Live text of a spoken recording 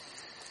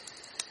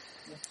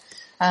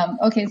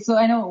Okay, so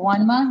I know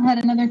Wanma had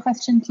another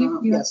question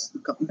too. Yes.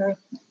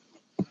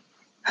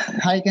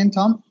 Hi again,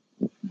 Tom.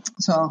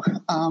 So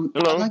Hello.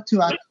 I'd like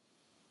to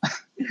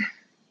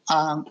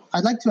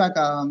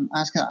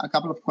ask a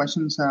couple of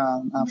questions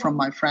from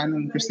my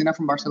friend Christina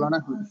from Barcelona,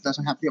 who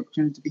doesn't have the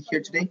opportunity to be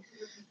here today.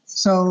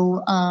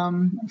 So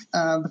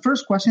the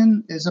first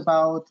question is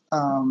about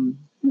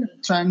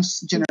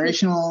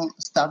transgenerational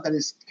stuff that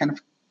is kind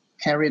of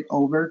carried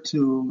over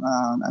to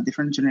a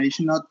different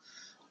generation,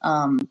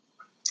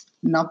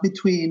 not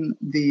between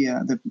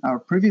our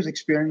previous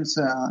experience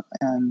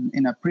and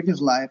in a previous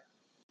life,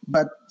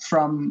 but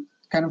from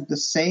kind of the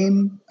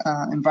same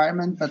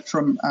environment, but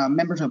from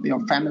members of your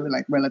family,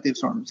 like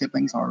relatives or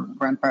siblings or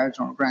grandparents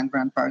or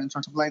grandparents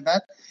or something like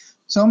that.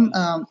 So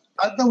are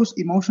those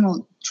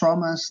emotional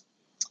traumas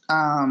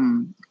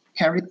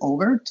carried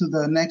over to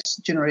the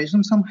next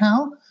generation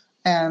somehow?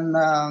 And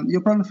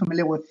you're probably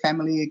familiar with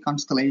family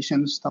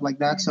constellations, stuff like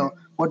that. So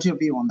what's your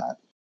view on that?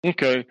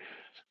 Okay.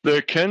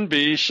 There can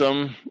be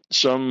some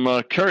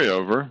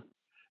carryover,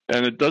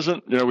 and it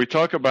doesn't, we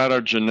talk about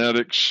our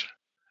genetics,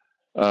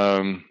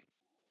 that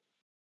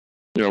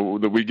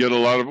we get a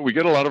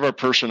lot of our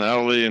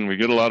personality and we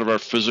get a lot of our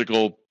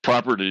physical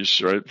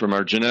properties, right, from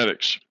our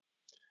genetics.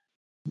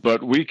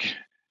 But we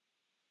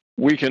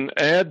can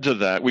add to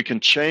that, we can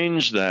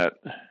change that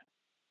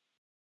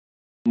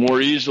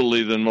more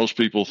easily than most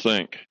people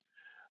think.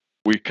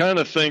 We kind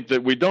of think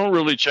that we don't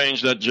really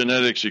change that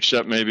genetics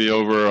except maybe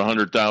over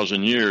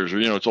 100,000 years.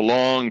 It's a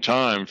long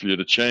time for you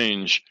to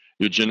change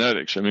your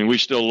genetics. I mean, we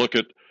still look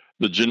at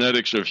the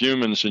genetics of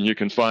humans, and you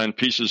can find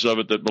pieces of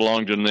it that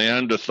belong to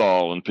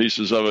Neanderthal and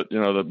pieces of it,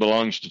 that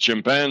belongs to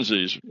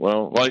chimpanzees.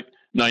 Well, like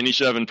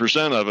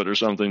 97% of it or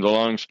something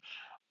belongs,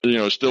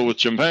 still with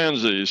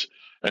chimpanzees.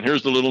 And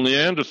here's the little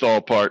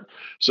Neanderthal part.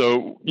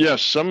 So,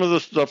 yes, some of the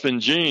stuff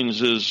in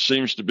genes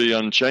seems to be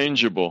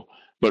unchangeable.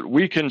 But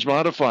we can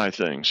modify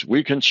things.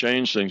 We can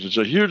change things. It's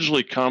a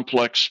hugely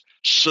complex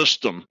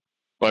system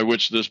by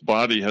which this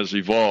body has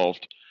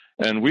evolved.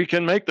 And we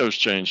can make those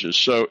changes.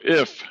 So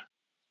if,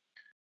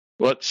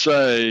 let's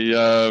say,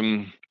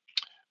 a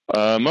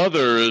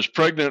mother is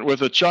pregnant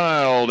with a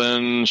child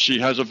and she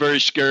has a very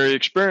scary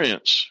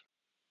experience,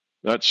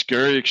 that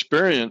scary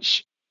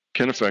experience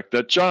can affect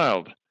that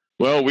child.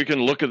 Well, we can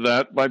look at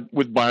that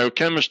with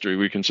biochemistry.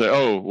 We can say,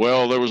 oh,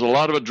 well, there was a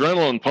lot of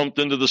adrenaline pumped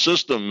into the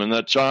system, and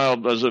that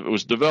child, as it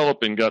was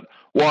developing, got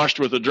washed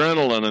with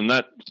adrenaline, and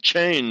that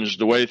changed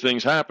the way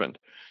things happened.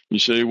 You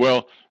say,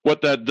 well,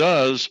 what that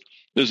does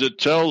is it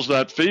tells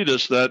that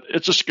fetus that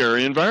it's a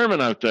scary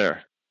environment out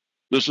there.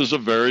 This is a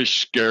very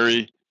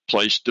scary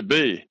place to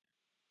be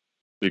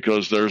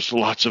because there's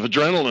lots of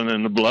adrenaline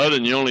in the blood,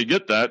 and you only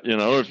get that,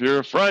 if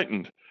you're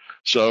frightened.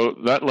 So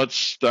that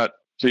lets that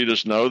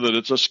fetus know that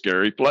it's a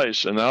scary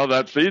place. And now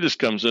that fetus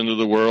comes into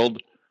the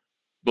world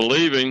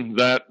believing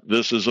that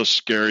this is a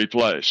scary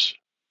place.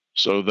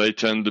 So they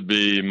tend to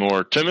be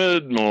more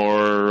timid,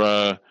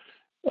 they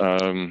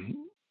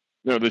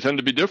tend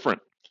to be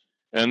different.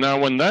 And now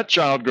when that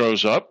child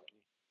grows up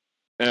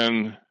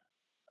and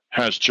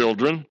has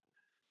children,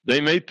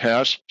 they may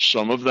pass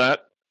some of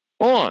that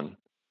on.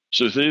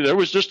 So see, there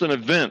was just an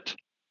event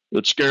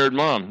that scared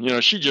mom.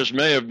 She just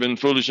may have been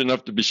foolish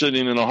enough to be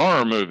sitting in a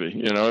horror movie.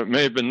 It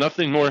may have been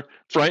nothing more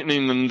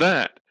frightening than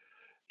that.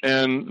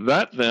 And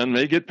that then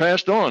may get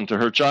passed on to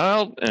her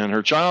child, and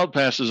her child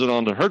passes it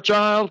on to her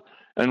child,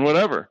 and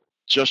whatever,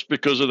 just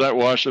because of that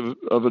wash of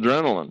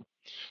adrenaline.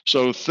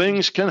 So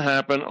things can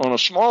happen on a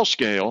small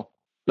scale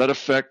that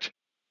affect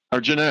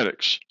our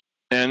genetics.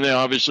 And they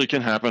obviously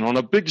can happen on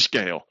a big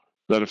scale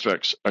that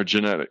affects our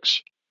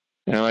genetics.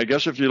 And I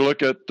guess if you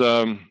look at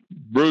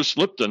Bruce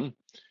Lipton,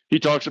 he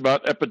talks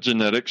about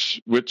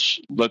epigenetics, which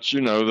lets you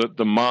know that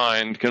the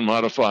mind can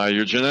modify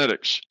your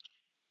genetics.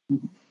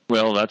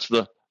 Well, that's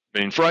the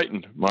being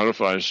frightened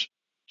modifies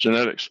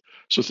genetics.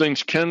 So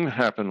things can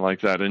happen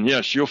like that. And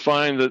yes, you'll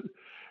find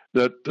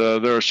that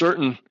there are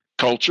certain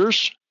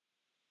cultures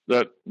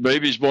that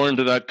babies born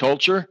to that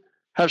culture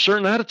have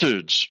certain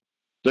attitudes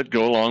that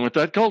go along with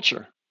that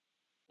culture.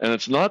 And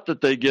it's not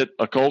that they get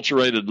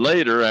acculturated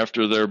later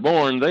after they're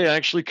born. They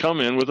actually come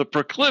in with a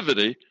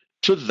proclivity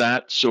to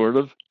that sort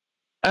of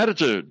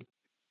attitude.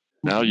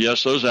 Now,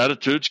 yes, those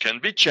attitudes can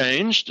be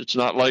changed. It's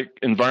not like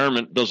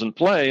environment doesn't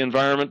play.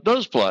 Environment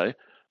does play,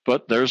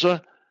 but there's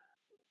a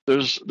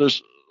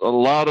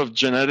lot of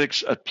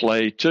genetics at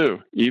play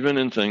too, even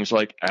in things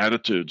like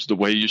attitudes, the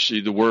way you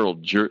see the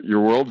world, your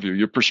worldview,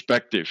 your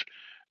perspective.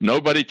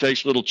 Nobody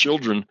takes little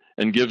children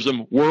and gives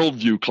them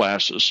worldview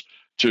classes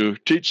to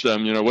teach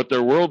them, what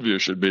their worldview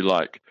should be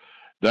like.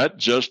 That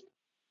just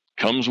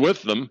comes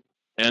with them,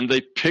 and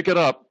they pick it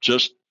up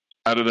just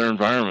out of their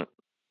environment,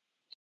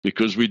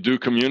 because we do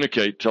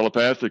communicate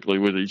telepathically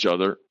with each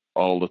other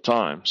all the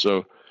time.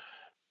 So,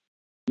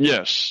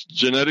 yes,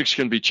 genetics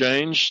can be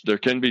changed. There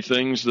can be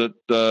things that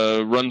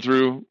run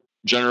through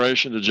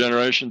generation to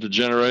generation to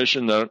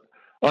generation that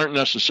aren't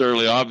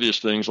necessarily obvious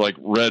things like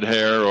red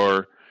hair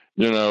or,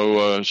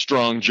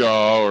 strong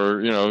jaw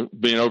or,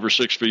 being over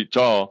 6 feet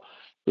tall.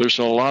 There's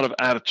a lot of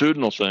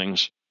attitudinal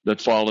things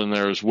that fall in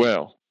there as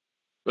well.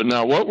 But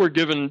now what we're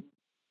given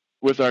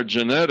with our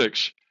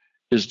genetics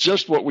is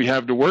just what we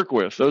have to work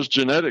with. Those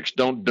genetics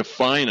don't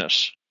define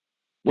us.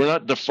 We're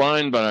not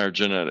defined by our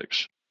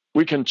genetics.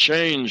 We can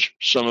change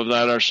some of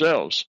that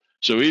ourselves.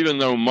 So even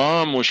though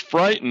mom was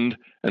frightened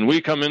and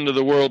we come into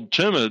the world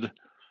timid,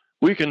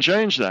 we can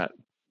change that.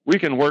 We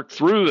can work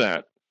through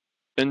that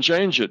and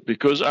change it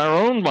because our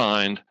own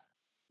mind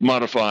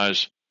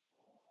modifies,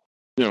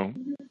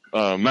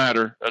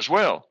 matter as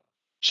well.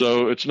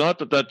 So it's not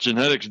that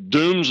genetics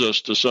dooms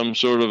us to some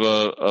sort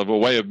of a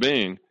way of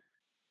being.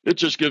 It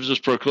just gives us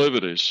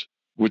proclivities,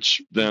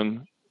 which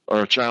then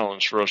are a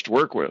challenge for us to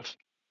work with.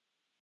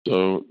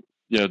 So,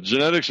 yeah,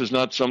 genetics is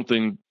not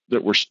something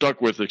that we're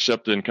stuck with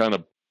except in kind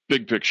of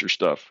big picture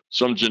stuff.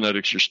 Some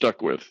genetics you're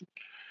stuck with.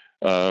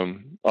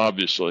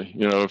 Obviously,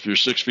 if you're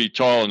 6 feet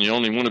tall and you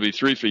only want to be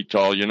 3 feet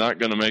tall, you're not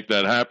going to make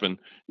that happen,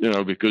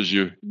 because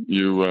you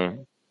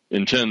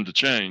intend to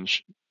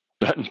change.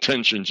 That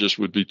intention just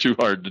would be too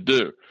hard to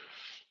do.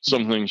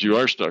 Some things you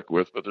are stuck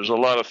with, but there's a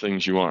lot of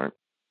things you aren't.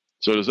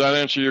 So does that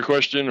answer your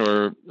question,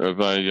 or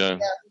have I?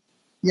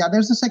 Yeah,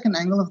 there's a second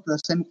angle of the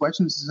same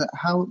question. Is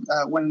how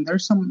when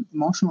there's some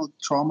emotional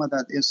trauma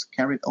that is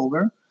carried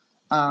over,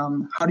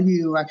 how do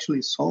you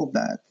actually solve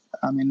that?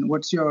 I mean,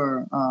 what's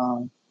your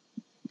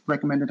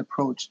recommended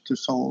approach to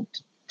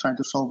trying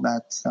to solve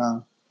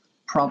that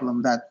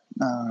problem, that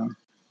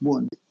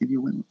wound, if you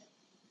will?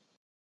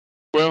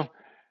 Well,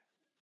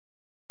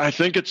 I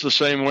think it's the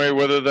same way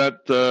whether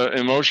that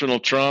emotional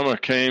trauma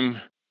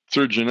came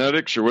through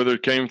genetics or whether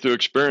it came through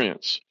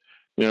experience.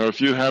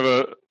 If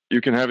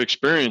you can have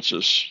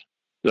experiences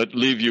that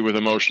leave you with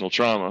emotional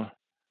trauma.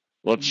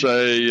 Let's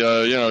say,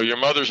 your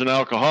mother's an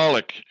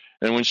alcoholic,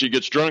 and when she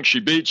gets drunk, she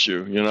beats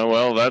you.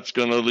 Well, that's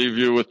going to leave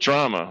you with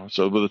trauma.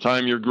 So by the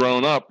time you're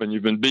grown up and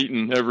you've been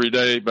beaten every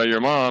day by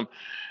your mom,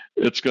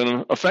 it's going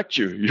to affect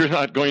you. You're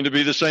not going to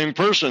be the same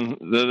person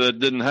that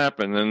didn't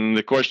happen. And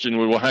the question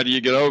was, well, how do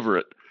you get over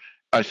it?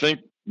 I think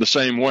the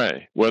same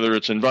way, whether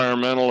it's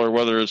environmental or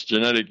whether it's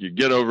genetic, you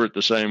get over it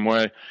the same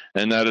way,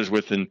 and that is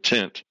with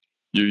intent.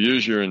 You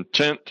use your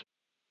intent,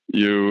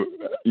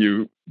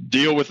 you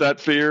deal with that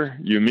fear,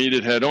 you meet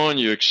it head on,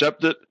 you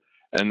accept it,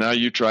 and now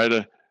you try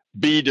to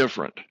be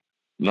different.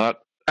 Not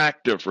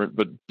act different,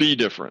 but be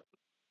different.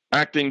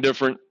 Acting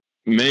different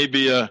may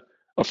be a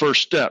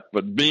first step,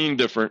 but being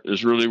different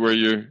is really where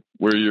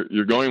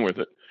you're going with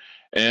it.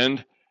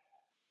 And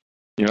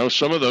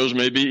some of those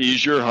may be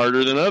easier or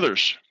harder than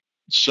others.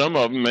 Some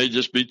of them may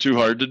just be too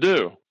hard to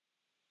do.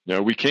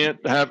 We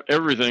can't have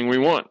everything we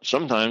want.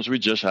 Sometimes we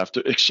just have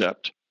to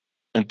accept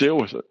and deal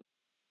with it.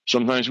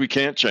 Sometimes we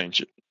can't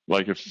change it.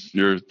 Like if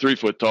you're 3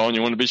 foot tall and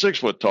you want to be 6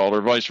 foot tall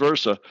or vice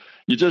versa,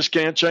 you just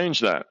can't change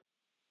that.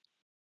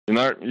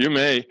 You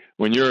may,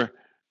 when you're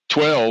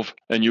 12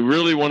 and you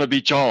really want to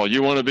be tall,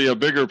 you want to be a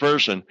bigger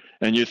person,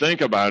 and you think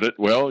about it,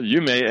 well,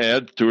 you may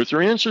add 2 or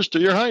 3 inches to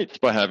your height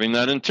by having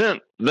that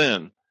intent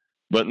then.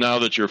 But now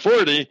that you're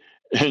 40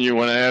 and you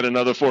want to add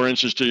another 4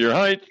 inches to your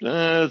height,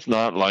 it's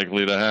not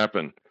likely to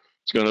happen.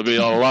 It's going to be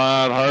a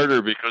lot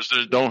harder because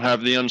they don't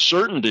have the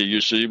uncertainty,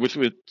 you see, with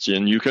which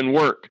you can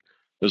work.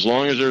 As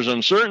long as there's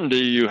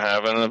uncertainty,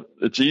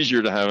 it's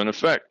easier to have an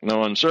effect.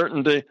 No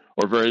uncertainty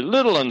or very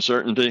little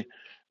uncertainty,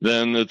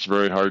 then it's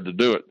very hard to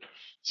do it.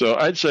 So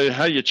I'd say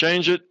how you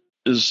change it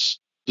is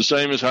the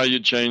same as how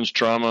you change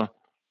trauma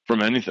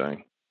from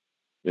anything.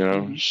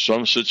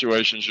 Some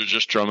situations are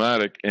just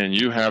traumatic, and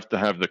you have to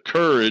have the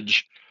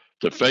courage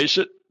to face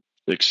it,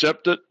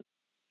 accept it,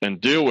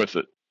 and deal with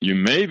it. You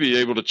may be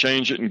able to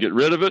change it and get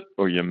rid of it,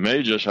 or you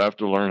may just have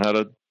to learn how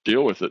to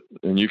deal with it,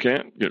 and you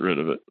can't get rid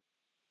of it.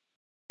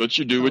 But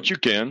you do what you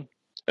can.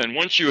 And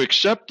once you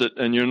accept it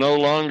and you're no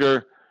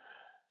longer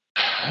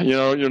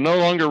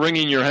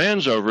wringing your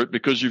hands over it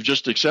because you've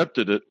just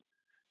accepted it,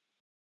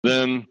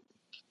 then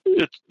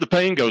the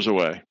pain goes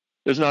away.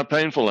 It's not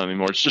painful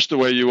anymore. It's just the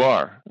way you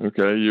are.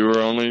 Okay. You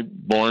were only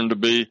born to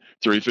be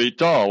 3 feet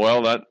tall.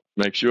 Well, that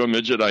makes you a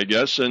midget, I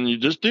guess, and you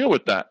just deal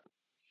with that.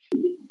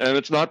 And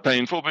it's not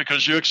painful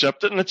because you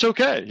accept it and it's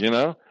okay.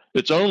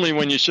 It's only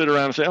when you sit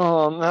around and say,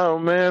 oh, no,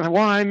 man,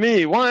 why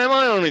me? Why am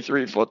I only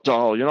 3 foot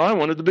tall? I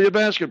wanted to be a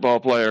basketball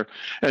player.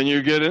 And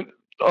you get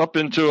up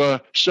into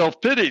a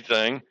self-pity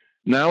thing.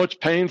 Now it's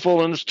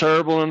painful and it's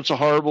terrible and it's a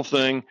horrible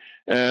thing,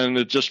 and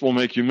it just will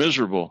make you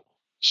miserable.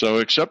 So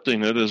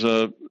accepting it is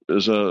a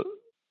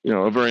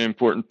very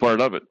important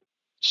part of it.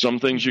 Some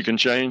things you can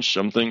change,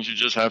 some things you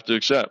just have to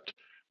accept.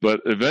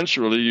 But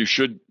eventually you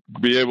should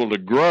be able to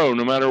grow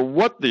no matter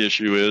what the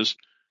issue is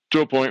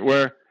to a point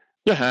where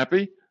you're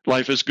happy,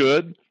 life is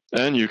good,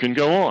 and you can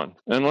go on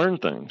and learn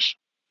things.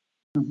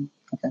 Mm-hmm.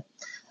 Okay.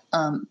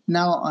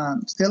 Now,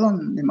 still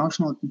on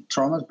emotional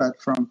traumas,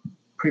 but from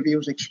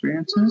previous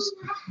experiences,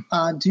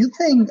 do you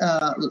think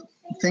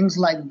things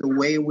like the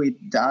way we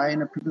die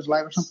in a previous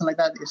life or something like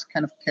that is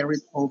kind of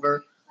carried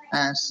over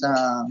as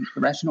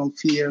irrational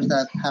fears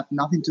that have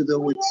nothing to do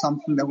with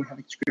something that we have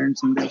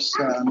experienced in this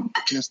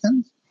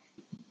existence?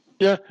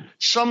 Yeah,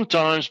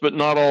 sometimes, but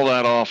not all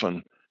that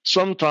often.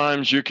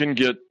 Sometimes you can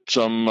get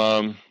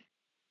some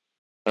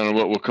I don't know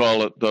what we'll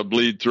call it, the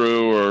bleed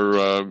through or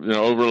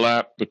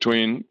overlap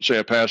between, say,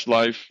 a past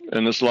life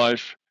and this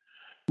life.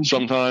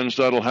 Sometimes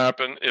that'll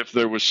happen if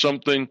there was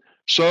something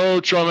so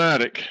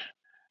traumatic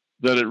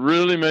that it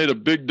really made a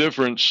big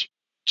difference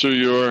to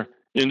your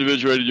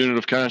individuated unit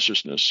of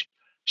consciousness.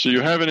 So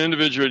you have an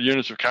individuated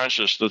unit of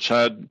consciousness that's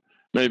had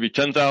maybe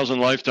 10,000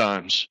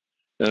 lifetimes.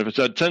 And if it's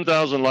had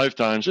 10,000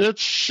 lifetimes,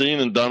 it's seen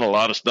and done a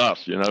lot of stuff.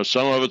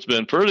 Some of it's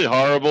been pretty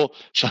horrible.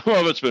 Some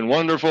of it's been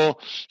wonderful.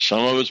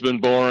 Some of it's been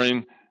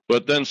boring.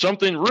 But then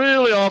something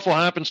really awful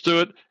happens to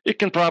it. It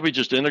can probably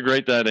just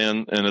integrate that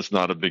in, and it's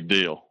not a big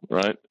deal,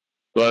 right?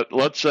 But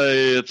let's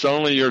say it's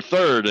only your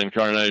third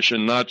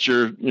incarnation, not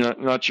your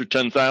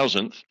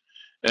 10,000th,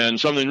 and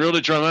something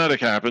really traumatic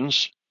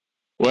happens.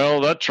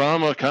 Well, that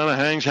trauma kind of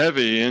hangs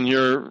heavy in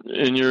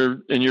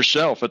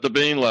yourself at the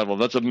being level.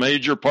 That's a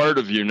major part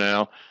of you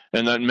now,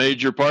 and that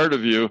major part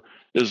of you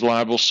is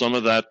liable some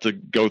of that to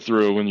go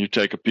through when you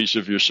take a piece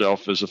of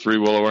yourself as a free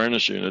will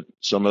awareness unit.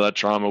 Some of that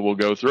trauma will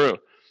go through.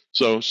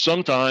 So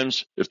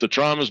sometimes, if the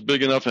trauma is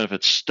big enough and if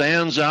it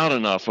stands out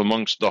enough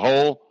amongst the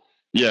whole,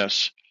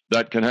 yes,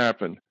 that can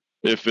happen.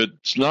 If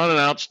it's not an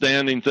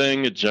outstanding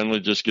thing, it generally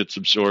just gets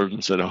absorbed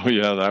and said, "Oh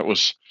yeah, that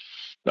was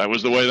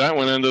the way that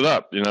one ended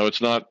up."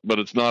 It's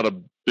not a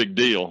big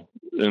deal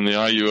in the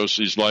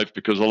IUOC's life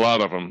because a lot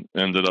of them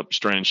ended up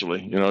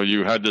strangely.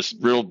 You had this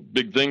real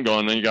big thing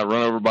going, and you got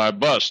run over by a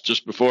bus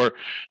just before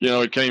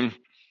it came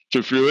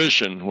to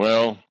fruition.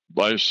 Well,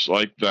 life's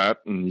like that,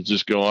 and you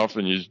just go off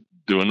and you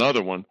do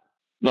another one.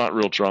 Not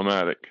real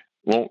traumatic.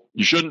 Well,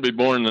 you shouldn't be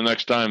born the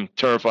next time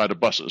terrified of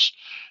buses.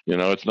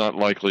 It's not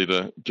likely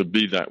to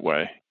be that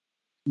way.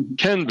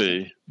 Can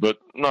be, but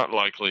not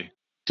likely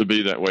to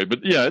be that way. But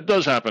yeah, it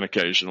does happen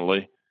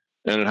occasionally,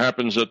 and it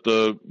happens at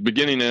the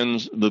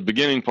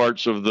beginning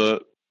parts of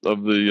the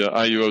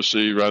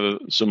IUOC rather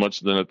so much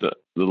than at the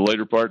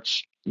later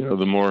parts.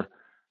 The more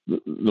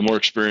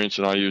experience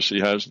an IUOC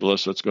has, the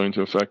less that's going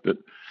to affect it.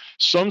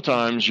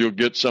 Sometimes you'll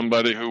get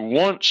somebody who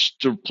wants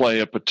to play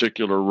a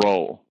particular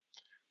role.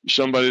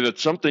 Somebody that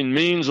something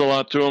means a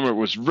lot to them, or it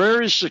was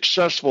very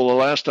successful the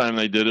last time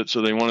they did it,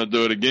 so they want to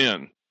do it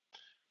again.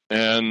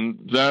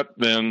 And that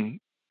then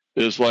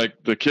is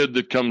like the kid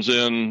that comes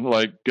in,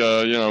 like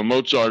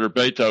Mozart or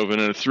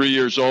Beethoven, and at 3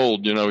 years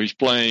old, he's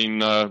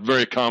playing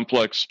very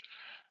complex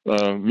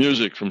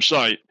music from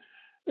sight,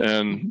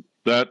 and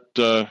that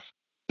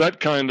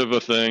kind of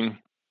a thing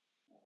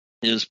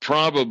is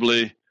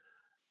probably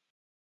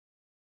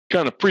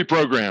kind of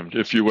pre-programmed,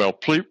 if you will,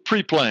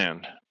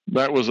 pre-planned.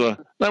 That was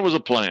a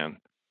plan.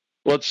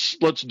 Let's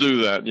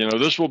do that.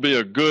 This will be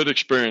a good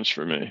experience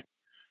for me.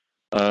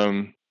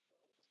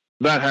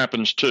 That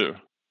happens too.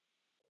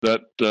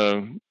 That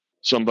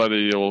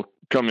somebody will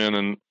come in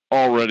and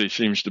already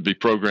seems to be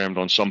programmed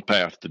on some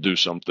path to do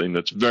something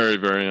that's very,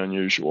 very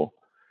unusual,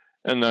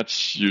 and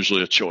that's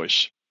usually a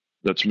choice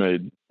that's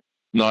made,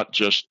 not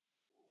just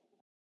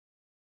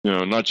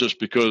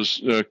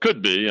because it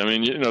could be. I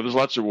mean, there's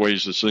lots of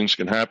ways that things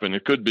can happen.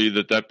 It could be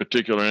that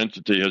particular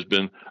entity has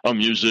been a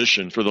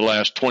musician for the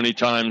last 20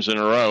 times in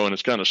a row, and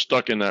it's kind of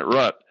stuck in that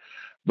rut.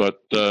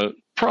 But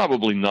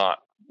probably not.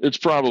 It's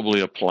probably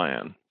a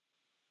plan.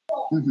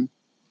 Mm-hmm.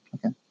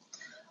 Okay.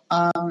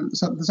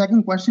 So the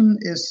second question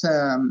is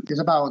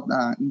about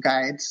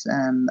guides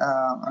and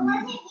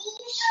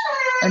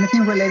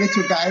anything related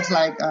to guides,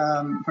 like,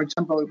 for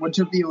example, what's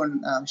your view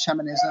on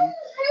shamanism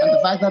and the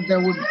fact that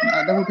there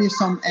would be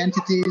some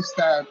entities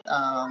that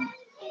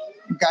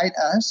guide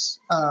us.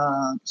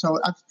 So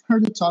I've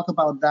heard you talk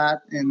about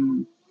that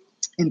in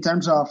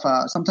terms of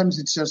sometimes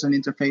it's just an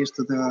interface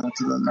to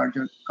the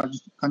larger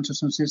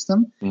consciousness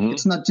system. Mm-hmm.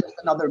 It's not just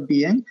another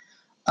being.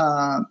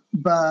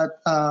 But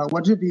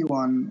what's your view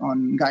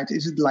on guides?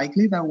 Is it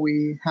likely that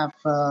we have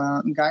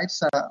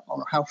guides,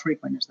 or how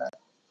frequent is that?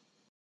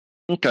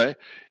 Okay.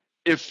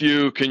 If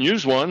you can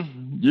use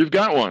one, you've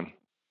got one.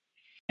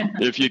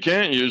 If you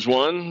can't use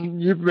one,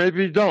 you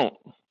maybe don't.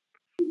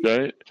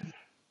 Okay.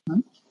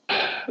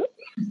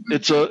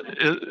 It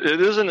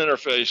is an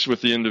interface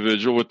with the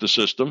individual, with the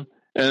system,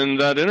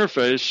 and that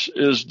interface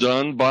is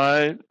done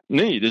by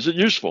need. Is it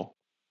useful?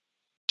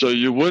 So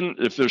you wouldn't,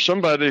 if there's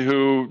somebody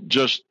who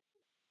just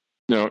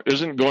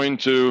isn't going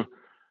to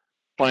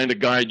find a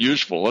guide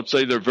useful. Let's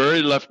say they're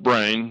very left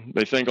brain.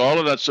 They think all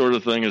of that sort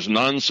of thing is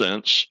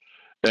nonsense,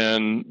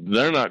 and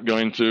they're not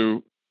going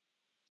to,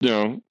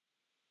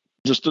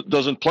 just it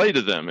doesn't play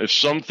to them. If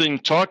something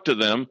talked to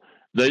them,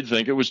 they'd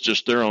think it was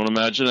just their own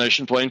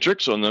imagination playing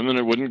tricks on them, and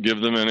it wouldn't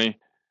give them any,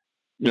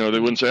 they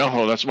wouldn't say,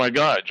 "Oh, that's my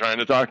guide trying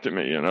to talk to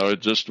me." It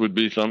just would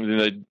be something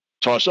they'd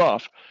toss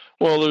off.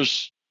 Well,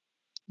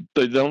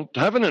 they don't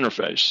have an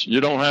interface. You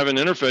don't have an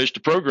interface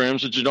to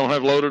programs that you don't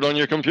have loaded on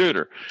your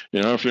computer.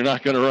 If you're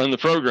not going to run the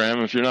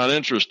program, if you're not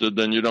interested,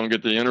 then you don't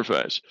get the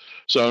interface.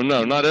 So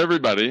no, not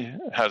everybody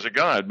has a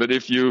guide, but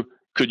if you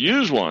could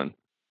use one,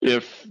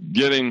 if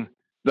getting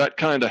that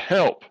kind of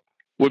help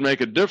would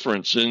make a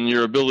difference in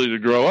your ability to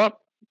grow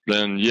up,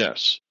 then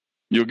yes,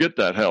 you'll get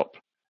that help.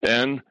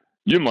 And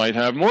you might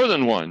have more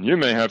than one. You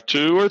may have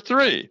 2 or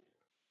 3,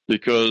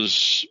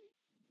 because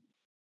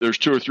there's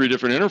 2 or 3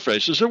 different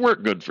interfaces that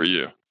work good for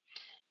you.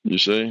 You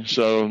see,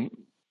 so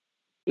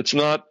it's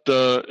not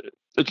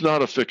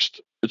a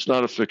fixed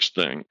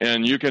thing,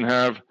 and you can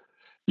have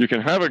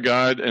a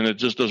guide and it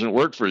just doesn't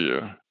work for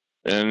you.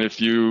 And if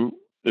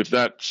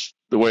that's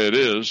the way it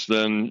is,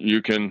 then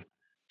you can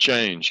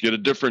change, get a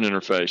different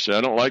interface. I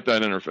don't like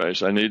that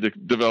interface. I need to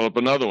develop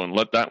another one.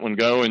 Let that one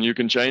go, and you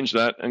can change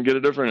that and get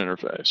a different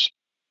interface.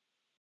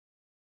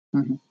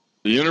 Mm-hmm.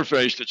 The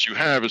interface that you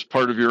have is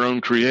part of your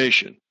own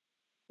creation.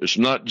 It's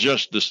not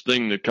just this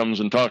thing that comes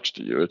and talks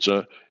to you. It's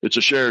a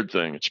shared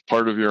thing. It's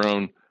part of your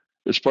own.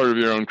 It's part of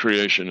your own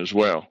creation as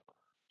well.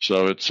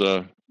 So it's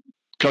a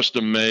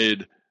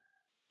custom-made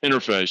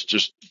interface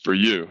just for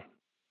you.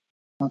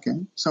 Okay.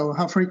 So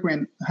how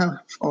frequently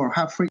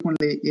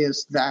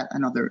is that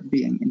another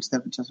being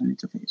instead of just an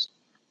interface?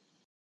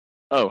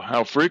 Oh,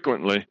 how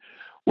frequently?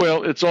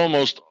 Well, it's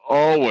almost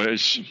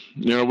always.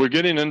 We're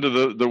getting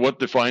into the what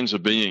defines a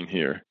being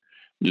here.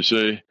 You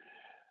see,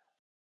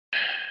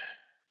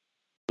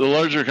 the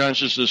larger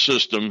consciousness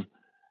system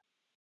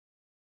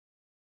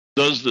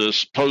does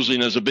this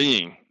posing as a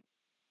being.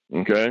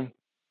 Okay,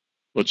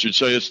 but you'd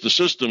say it's the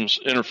system's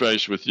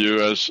interface with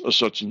you as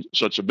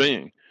such a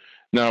being.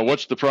 Now,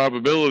 what's the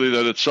probability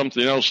that it's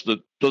something else that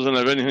doesn't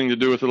have anything to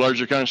do with the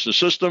larger consciousness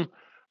system?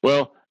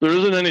 Well, there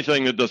isn't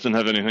anything that doesn't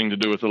have anything to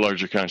do with the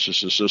larger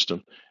consciousness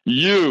system.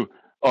 You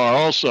are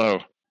also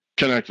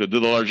connected to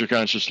the larger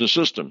consciousness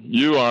system.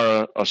 You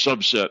are a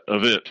subset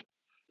of it.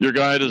 Your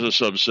guide is a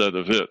subset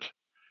of it.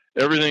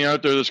 Everything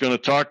out there that's going to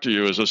talk to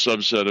you is a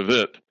subset of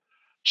it.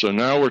 So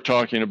now we're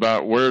talking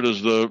about where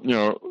does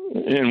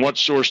in what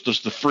source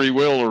does the free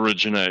will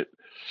originate?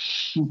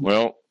 Mm-hmm.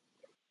 Well,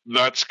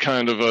 that's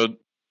kind of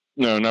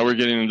now we're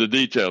getting into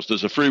details.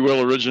 Does the free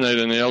will originate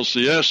in the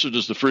LCS, or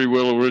does the free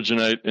will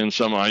originate in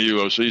some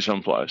IUOC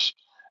someplace?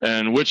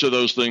 And which of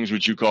those things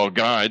would you call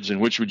guides, and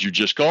which would you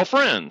just call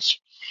friends?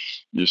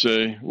 You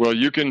see, well,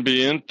 you can be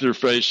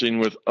interfacing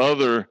with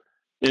other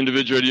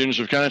individuated units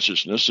of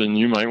consciousness, and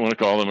you might want to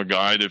call them a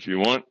guide if you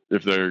want,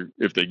 if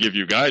they give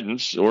you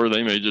guidance, or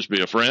they may just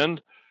be a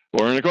friend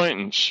or an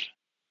acquaintance.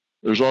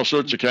 There's all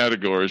sorts of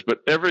categories,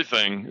 but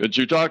everything that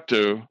you talk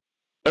to,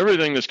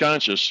 everything that's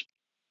conscious,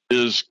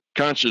 is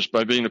conscious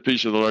by being a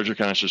piece of the larger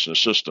consciousness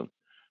system.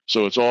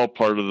 So it's all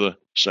part of the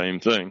same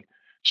thing.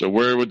 So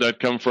where would that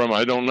come from?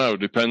 I don't know.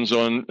 Depends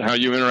on how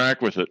you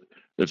interact with it.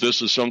 If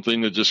this is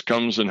something that just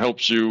comes and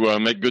helps you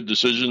make good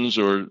decisions,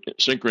 or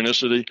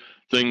synchronicity,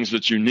 things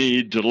that you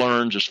need to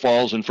learn just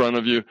falls in front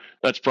of you,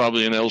 that's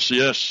probably an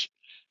LCS.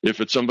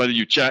 If it's somebody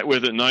you chat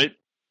with at night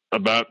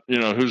about,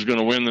 who's going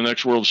to win the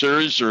next World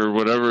Series or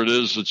whatever it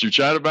is that you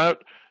chat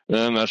about,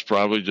 then that's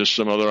probably just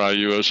some other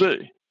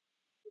IUOC.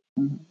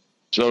 Mm-hmm.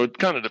 So it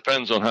kind of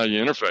depends on how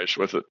you interface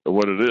with it or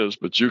what it is,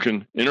 but you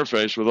can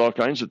interface with all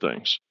kinds of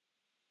things.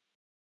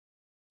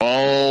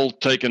 All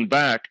taken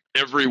back,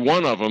 every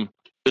one of them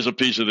is a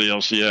piece of the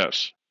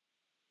LCS.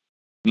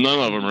 None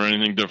of them are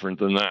anything different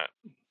than that.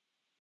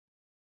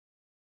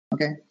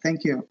 Okay,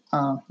 thank you.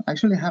 I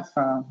actually have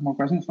more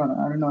questions, but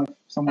I don't know if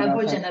someone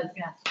else has.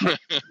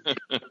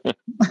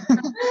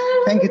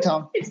 Thank you,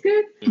 Tom. It's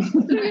good.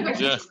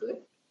 Yeah.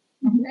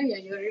 Yeah,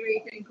 you're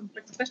really getting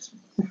complex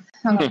questions.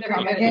 I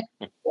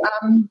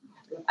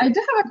do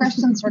have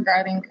questions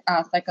regarding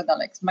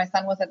psychedelics. My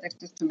son was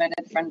addicted to many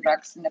different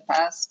drugs in the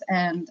past,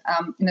 and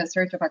in the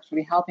search of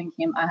actually helping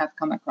him, I have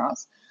come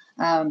across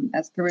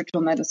a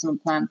spiritual medicine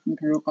plant from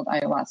Peru called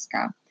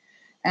ayahuasca.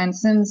 And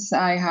since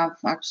I have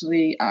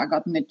actually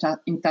gotten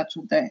in touch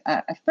with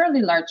a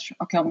fairly large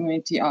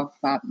community of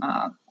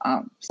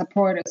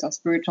supporters of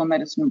spiritual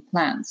medicine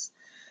plants,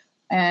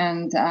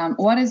 and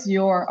what is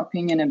your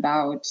opinion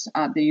about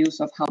the use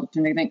of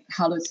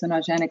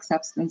hallucinogenic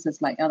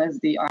substances like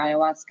LSD or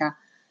ayahuasca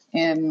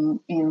in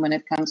when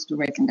it comes to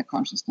raising the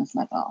consciousness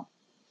level?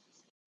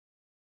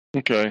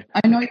 Okay.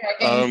 I know you're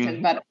against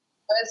it, but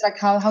it's like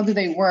how do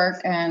they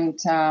work, and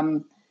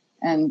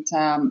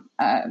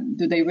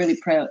do they really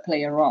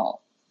play a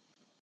role?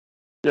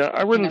 Yeah,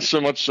 I wouldn't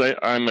so much say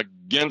I'm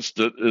against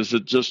it. Is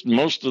it just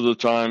most of the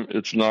time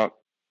it's not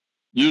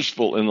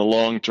useful in the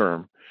long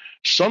term.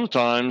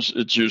 Sometimes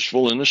it's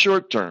useful in the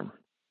short term.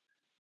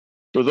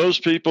 For those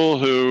people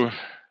who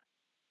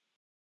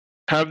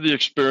have the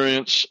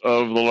experience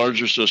of the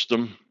larger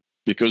system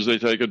because they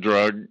take a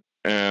drug,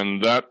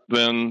 and that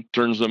then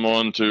turns them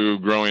on to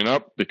growing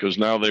up because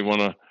now they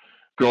want to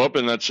grow up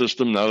in that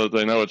system now that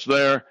they know it's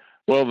there,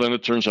 well, then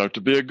it turns out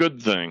to be a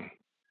good thing.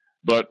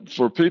 But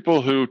for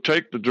people who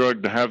take the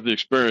drug to have the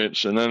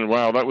experience, and then,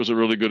 wow, that was a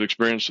really good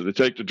experience, so they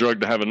take the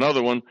drug to have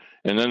another one,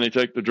 and then they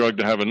take the drug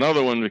to have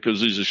another one because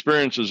these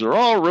experiences are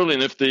all really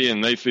nifty,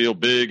 and they feel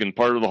big and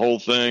part of the whole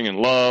thing, and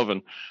love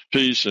and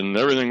peace, and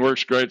everything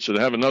works great, so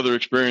they have another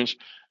experience.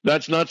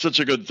 That's not such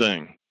a good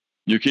thing.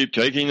 You keep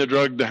taking the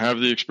drug to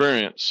have the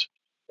experience,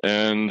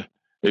 and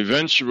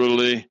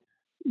eventually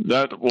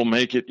that will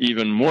make it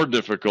even more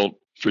difficult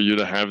for you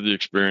to have the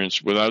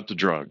experience without the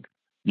drug.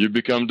 You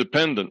become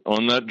dependent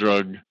on that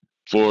drug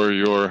for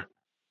your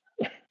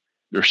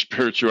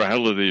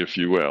spirituality, if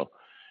you will.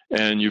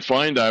 And you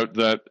find out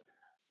that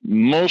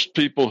most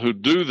people who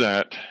do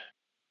that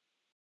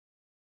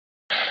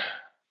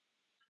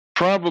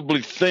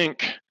probably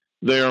think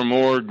they are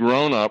more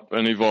grown up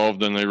and evolved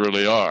than they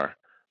really are,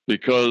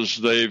 because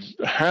they've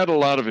had a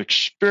lot of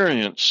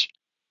experience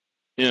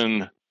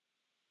in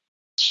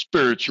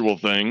spiritual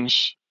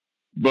things,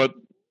 but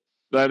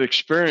that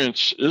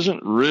experience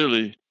isn't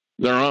really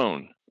their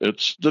own.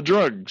 It's the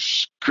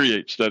drugs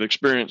creates that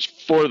experience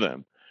for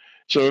them.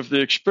 So if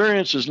the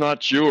experience is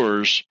not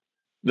yours,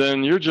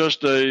 then you're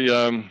just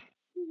you're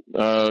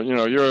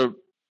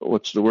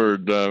what's the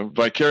word,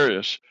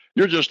 vicarious.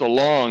 You're just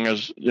along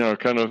as,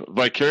 kind of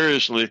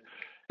vicariously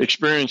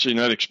experiencing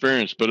that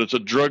experience, but it's a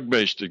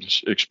drug-based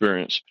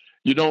experience.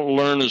 You don't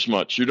learn as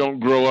much. You don't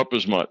grow up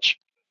as much.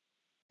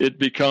 It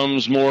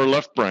becomes more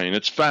left brain.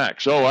 It's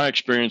facts. Oh, I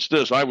experienced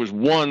this. I was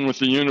one with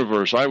the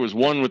universe. I was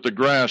one with the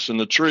grass and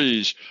the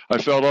trees. I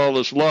felt all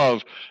this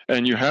love.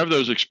 And you have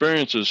those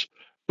experiences,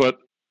 but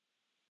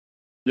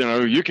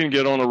you can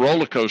get on a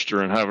roller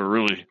coaster and have a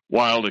really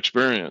wild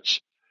experience.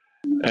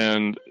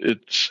 And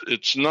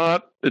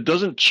it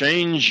doesn't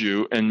change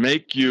you and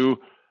make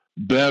you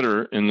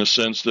better in the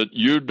sense that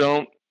you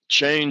don't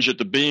change at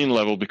the being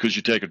level because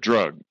you take a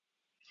drug.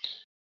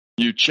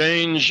 You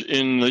change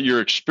in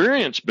your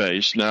experience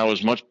base now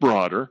is much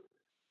broader.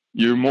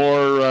 You're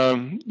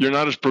you're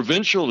not as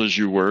provincial as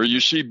you were. You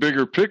see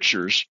bigger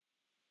pictures,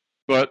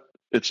 but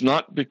it's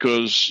not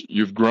because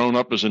you've grown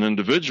up as an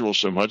individual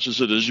so much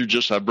as it is you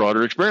just have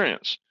broader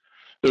experience.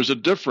 There's a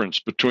difference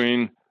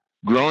between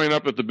growing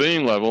up at the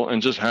being level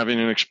and just having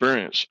an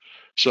experience.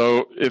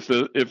 So if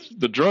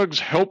the drugs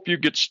help you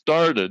get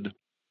started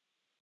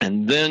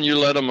and then you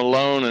let them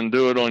alone and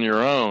do it on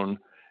your own,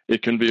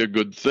 it can be a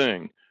good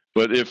thing.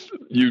 But if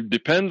you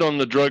depend on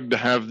the drug to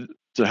have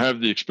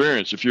the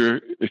experience, if your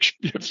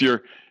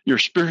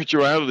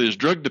spirituality is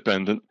drug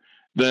dependent,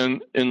 then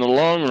in the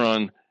long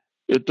run,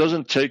 it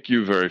doesn't take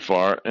you very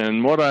far.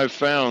 And what I've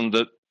found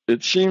that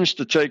it seems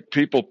to take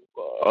people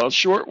a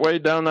short way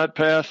down that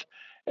path,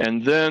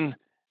 and then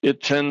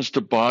it tends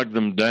to bog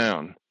them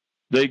down.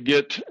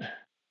 Because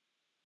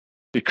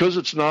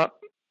it's not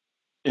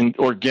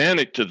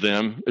organic to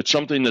them, it's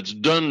something that's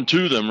done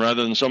to them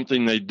rather than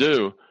something they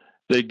do.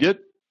 They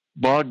get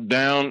bogged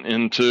down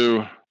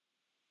into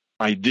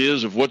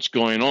ideas of what's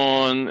going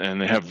on, and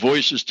they have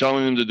voices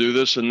telling them to do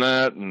this and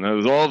that, and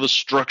all the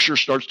structure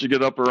starts to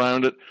get up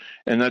around it,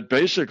 and that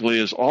basically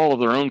is all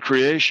of their own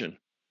creation,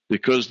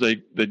 because they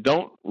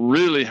don't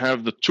really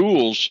have the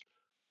tools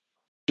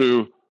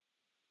to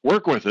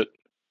work with it,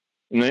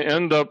 and they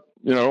end up,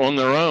 on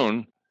their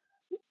own,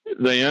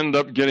 they end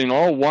up getting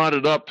all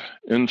wadded up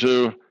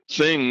into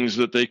things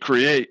that they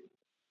create.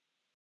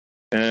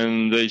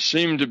 And they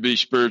seem to be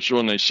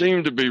spiritual and they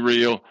seem to be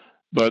real,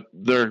 but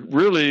they're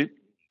really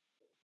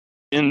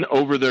in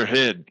over their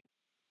head.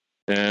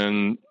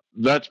 And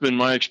that's been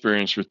my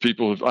experience with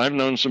people. I've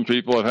known some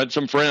people, I've had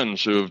some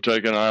friends who have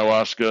taken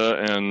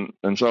ayahuasca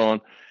and so on.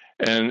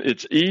 And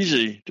it's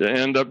easy to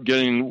end up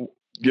getting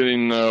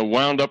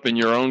wound up in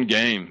your own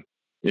game,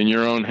 in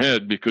your own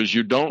head, because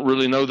you don't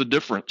really know the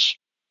difference.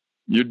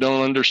 You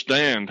don't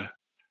understand.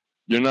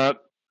 You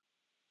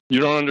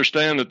don't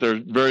understand that there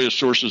are various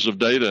sources of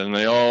data and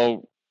they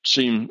all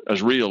seem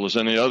as real as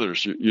any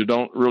others. You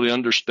don't really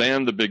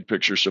understand the big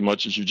picture so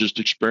much as you just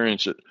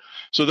experience it.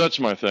 So that's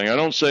my thing. I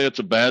don't say it's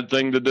a bad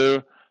thing to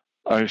do.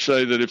 I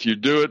say that if you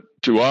do it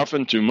too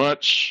often, too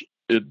much,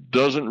 it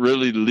doesn't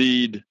really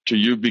lead to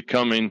you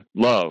becoming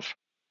love.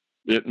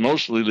 It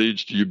mostly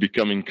leads to you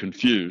becoming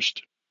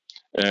confused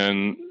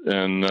and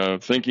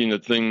thinking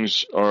that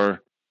things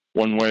are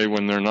one way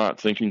when they're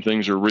not, thinking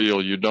things are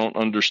real. You don't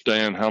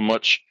understand how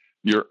much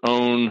your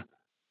own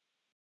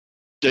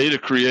data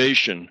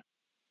creation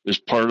is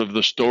part of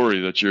the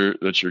story that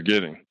you're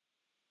getting.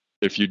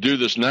 If you do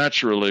this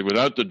naturally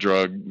without the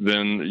drug,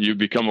 then you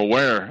become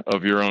aware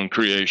of your own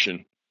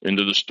creation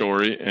into the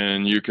story,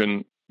 and you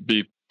can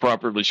be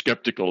properly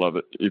skeptical of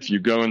it. If you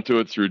go into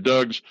it through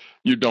drugs,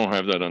 you don't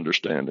have that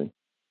understanding.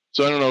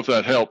 So I don't know if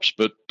that helps,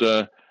 but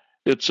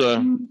it's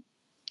a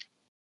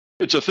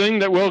thing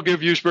that will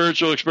give you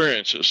spiritual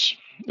experiences.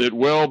 It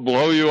will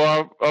blow you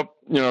up,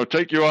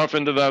 take you off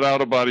into that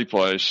out-of-body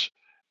place.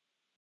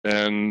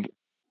 And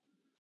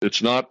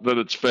it's not that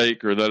it's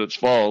fake or that it's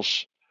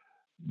false,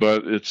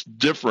 but it's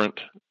different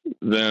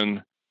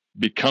than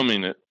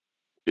becoming it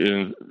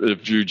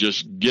if you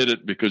just get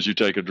it because you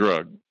take a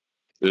drug.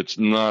 It's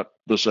not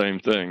the same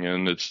thing,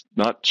 and it's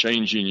not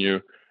changing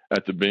you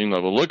at the being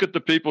level. Look at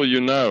the people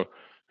you know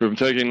who have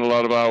taken a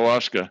lot of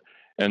ayahuasca,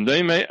 and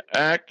they may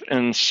act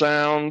and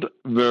sound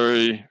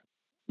very,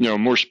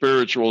 more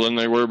spiritual than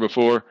they were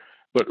before,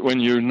 but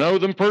when you know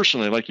them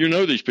personally, like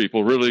these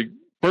people really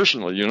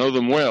personally, you know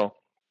them well,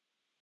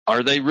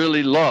 are they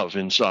really love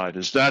inside?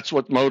 Is that's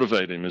what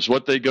motivates them? Is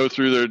what they go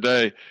through their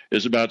day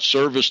is about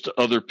service to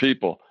other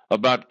people,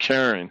 about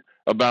caring,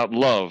 about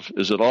love?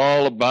 Is it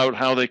all about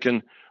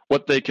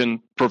what they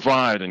can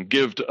provide and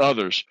give to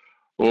others?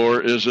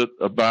 Or is it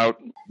about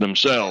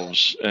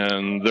themselves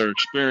and their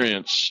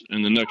experience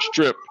in the next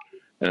trip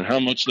and how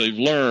much they've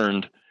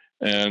learned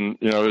And,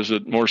 is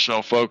it more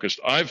self-focused?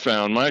 I've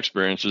found my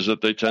experience is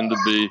that they tend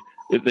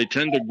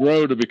to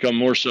grow to become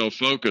more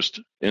self-focused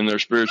in their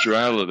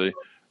spirituality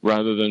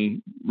rather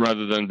than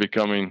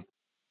becoming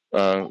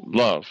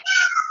love.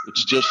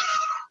 It's just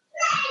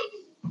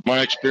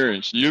my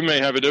experience. You may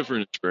have a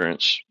different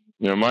experience.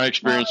 My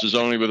experience is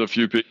only with a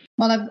few people.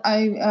 Well,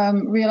 I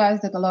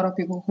realized that a lot of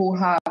people who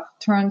have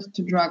turned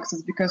to drugs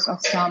is because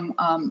of some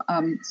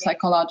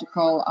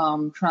psychological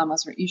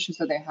traumas or issues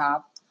that they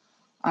have.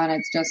 And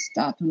it's just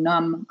to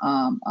numb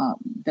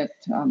that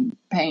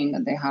pain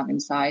that they have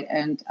inside.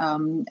 And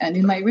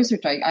in my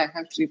research, I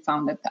actually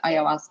found that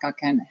ayahuasca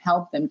can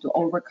help them to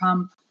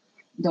overcome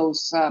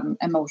those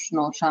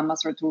emotional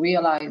traumas or to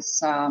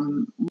realize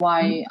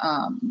why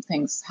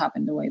things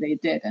happen the way they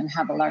did and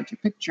have a larger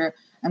picture.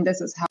 And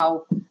this is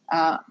how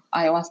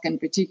ayahuasca in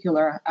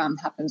particular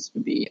happens to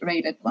be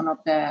rated one of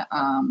the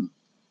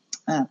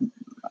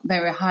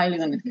very highly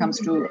when it comes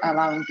to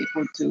allowing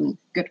people to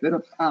get rid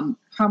of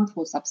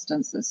harmful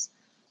substances.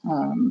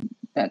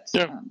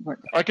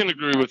 I can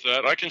agree with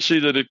that. I can see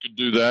that it could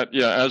do that.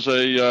 Yeah, as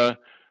a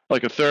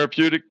like a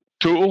therapeutic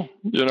tool,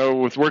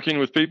 with working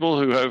with people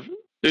who have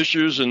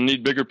issues and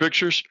need bigger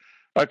pictures,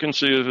 I can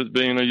see it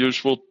being a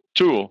useful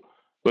tool.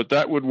 But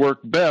that would work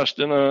best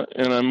in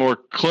a more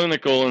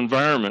clinical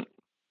environment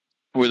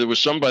where there was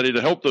somebody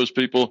to help those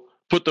people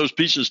put those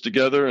pieces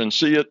together and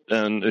see it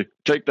and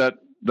take that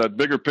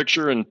bigger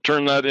picture and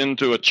turn that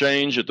into a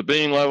change at the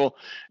being level.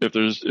 If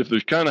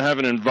there's kind of have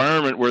an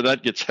environment where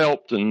that gets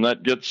helped and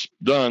that gets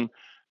done,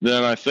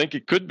 then I think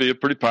it could be a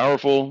pretty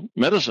powerful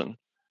medicine.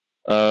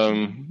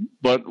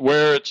 But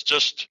where it's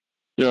just,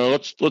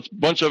 let's a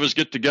bunch of us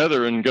get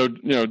together and go,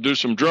 do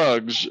some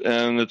drugs,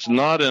 and it's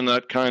not in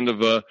that kind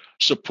of a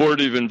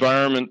supportive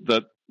environment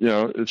that,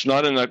 it's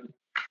not in that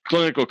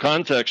clinical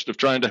context of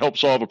trying to help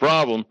solve a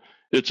problem.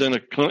 It's in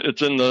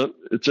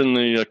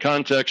the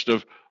context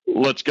of,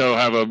 let's go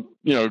have a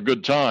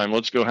good time.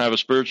 Let's go have a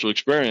spiritual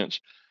experience.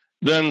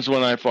 Then's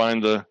when I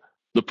find the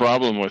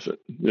problem with it.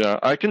 Yeah,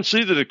 I can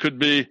see that it could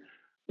be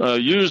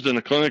used in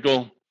a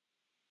clinical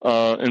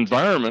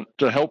environment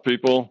to help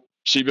people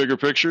see bigger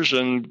pictures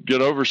and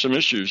get over some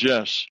issues.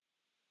 Yes,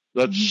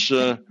 that's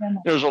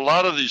there's a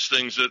lot of these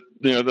things that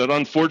that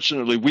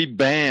unfortunately we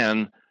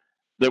ban,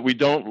 that we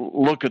don't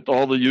look at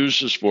all the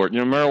uses for it.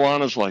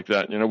 Marijuana's like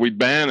that. We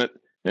ban it,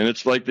 and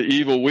it's like the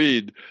evil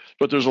weed.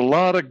 But there's a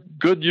lot of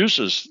good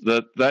uses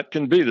that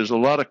can be. There's a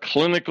lot of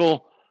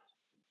clinical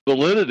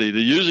validity to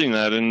using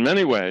that in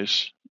many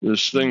ways.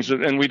 There's things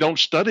that, and we don't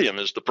study them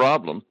is the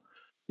problem.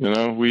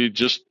 We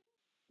just,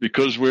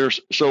 because we're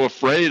so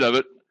afraid of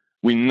it,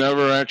 we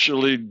never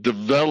actually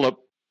develop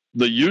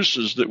the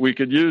uses that we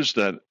could use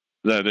that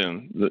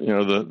in.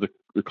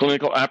 The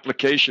clinical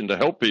application to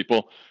help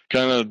people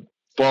kind of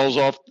falls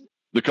off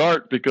the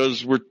cart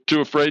because we're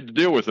too afraid to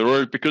deal with it,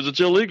 or because it's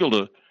illegal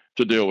to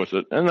deal with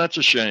it. And that's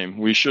a shame.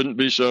 We shouldn't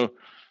be so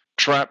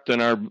trapped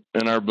in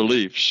our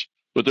beliefs.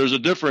 But there's a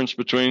difference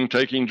between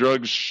taking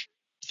drugs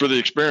for the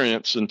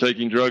experience and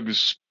taking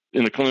drugs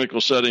in a clinical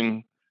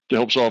setting to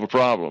help solve a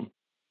problem.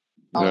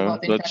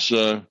 That's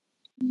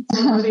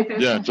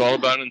it's all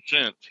about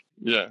intent.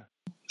 Yeah,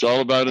 it's all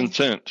about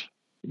intent.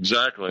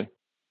 Exactly.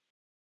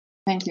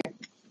 Thank you.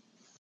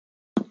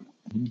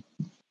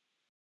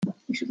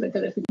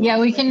 Yeah,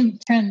 we can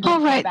turn. All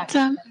right. Back.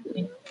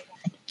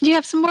 Do you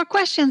have some more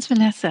questions,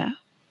 Vanessa?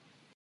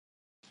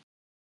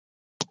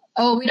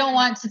 Oh, we don't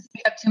want to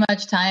take up too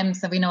much time,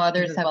 so we know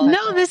others have.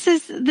 No, this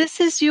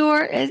is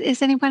your.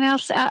 Is anyone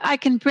else? I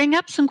can bring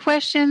up some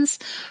questions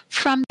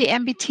from the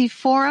MBT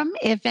forum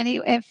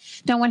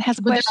if no one has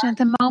a question at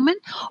the moment,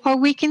 or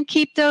we can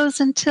keep those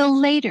until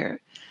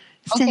later.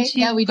 Since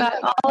you've got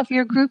all of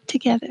your group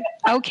together.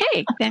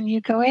 Okay, then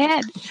you go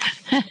ahead.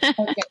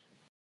 Okay.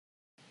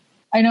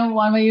 I know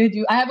one way you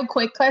do. I have a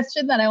quick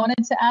question that I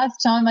wanted to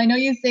ask Tom. I know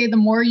you say the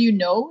more you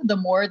know, the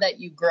more that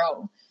you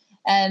grow,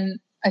 and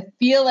I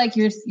feel like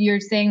you're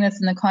saying this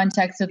in the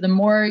context of the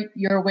more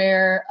you're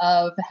aware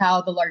of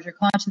how the larger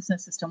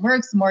consciousness system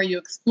works, the more you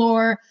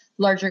explore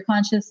larger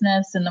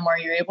consciousness, and the more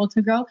you're able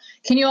to grow.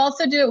 Can you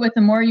also do it with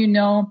the more you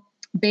know,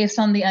 based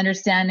on the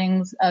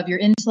understandings of your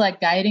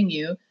intellect guiding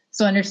you?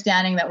 So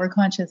understanding that we're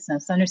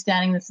consciousness,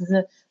 understanding this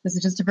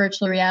is just a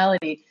virtual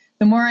reality.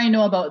 The more I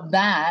know about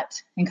that,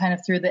 and kind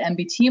of through the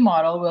MBT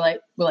model,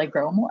 will I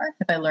grow more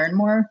if I learn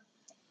more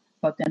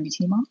about the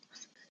MBT model?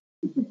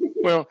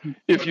 Well,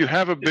 if you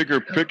have a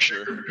bigger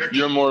picture,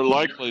 you're more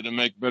likely to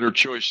make better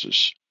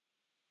choices.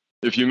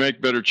 If you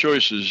make better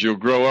choices, you'll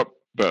grow up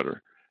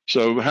better.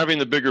 So having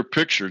the bigger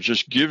picture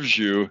just gives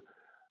you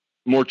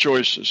more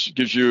choices,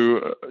 gives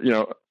you,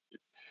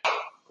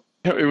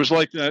 it was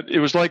like that. It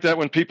was like that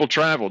when people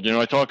traveled.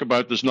 I talk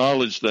about this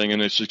knowledge thing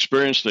and this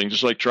experience thing,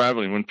 just like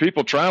traveling. When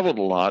people traveled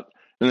a lot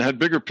and had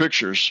bigger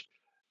pictures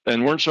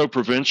and weren't so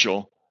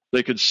provincial,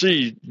 they could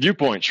see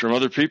viewpoints from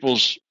other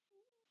people's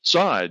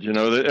side.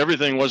 That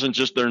everything wasn't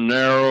just their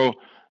narrow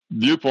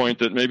viewpoint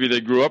that maybe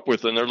they grew up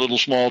with in their little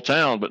small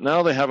town, but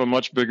now they have a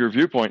much bigger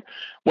viewpoint.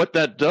 What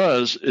that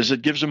does is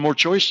it gives them more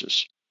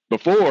choices.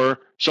 Before,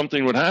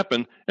 something would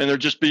happen, and there'd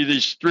just be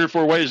these 3 or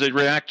 4 ways they'd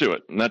react to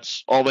it, and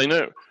that's all they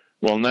knew.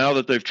 Well, now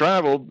that they've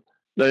traveled,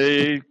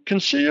 they can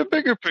see a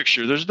bigger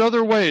picture. There's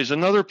other ways,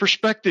 another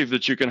perspective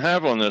that you can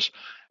have on this.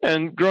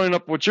 And growing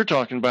up, what you're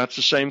talking about is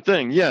the same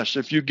thing. Yes,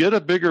 if you get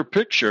a bigger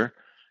picture,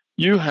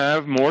 you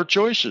have more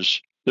choices.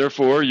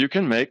 Therefore, you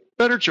can make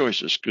better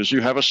choices because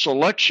you have a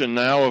selection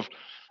now of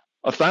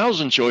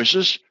 1,000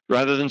 choices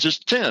rather than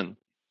just 10.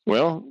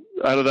 Well,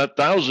 out of that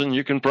 1,000,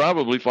 you can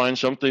probably find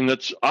something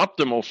that's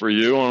optimal for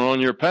you on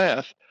your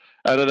path.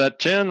 Out of that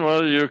 10,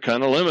 well, you're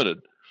kind of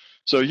limited.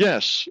 So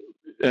yes,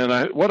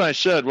 and what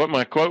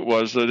my quote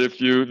was that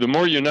the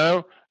more you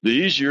know, the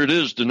easier it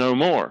is to know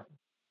more.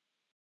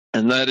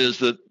 And that is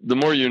that the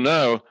more you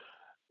know,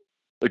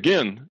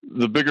 again,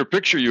 the bigger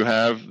picture you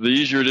have, the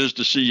easier it is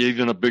to see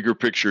even a bigger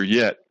picture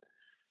yet.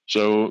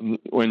 So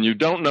when you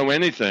don't know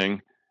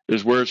anything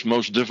is where it's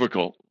most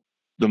difficult.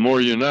 The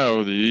more you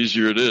know, the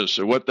easier it is.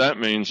 So what that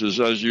means is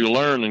as you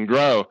learn and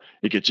grow,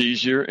 it gets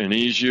easier and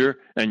easier,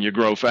 and you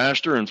grow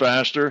faster and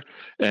faster,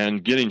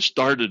 and getting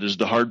started is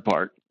the hard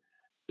part.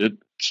 It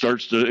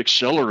starts to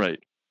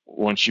accelerate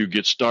once you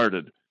get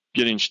started.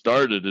 Getting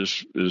started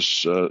is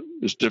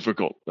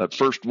difficult. That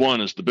first one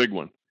is the big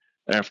one.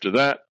 After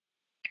that,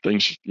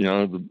 things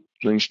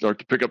start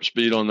to pick up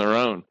speed on their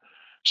own.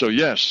 So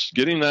yes,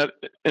 getting that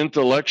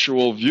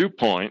intellectual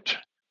viewpoint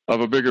of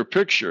a bigger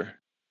picture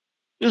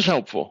is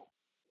helpful.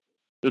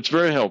 It's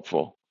very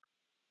helpful.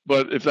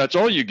 But if that's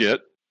all you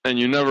get and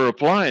you never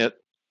apply it,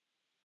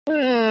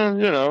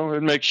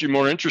 it makes you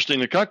more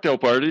interesting at cocktail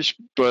parties,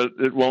 but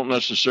it won't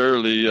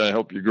necessarily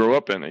help you grow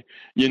up any.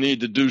 You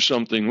need to do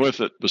something with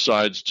it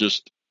besides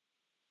just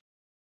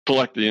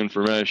collect the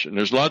information.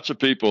 There's lots of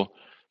people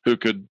who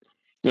could,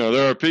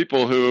 there are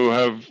people who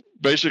have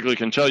basically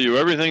can tell you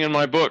everything in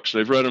my books.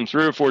 They've read them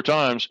 3 or 4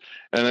 times,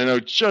 and they know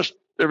just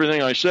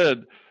everything I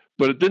said,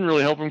 but it didn't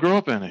really help them grow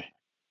up any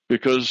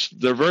because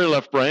they're very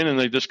left brain and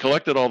they just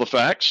collected all the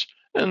facts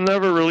and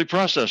never really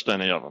processed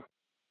any of them.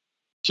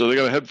 So they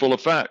got a head full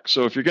of facts.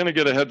 So if you're going to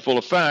get a head full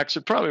of facts,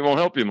 it probably won't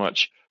help you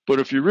much. But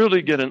if you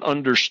really get an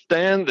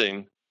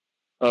understanding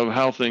of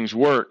how things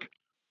work,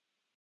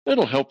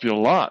 it'll help you a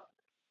lot.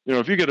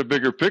 If you get a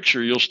bigger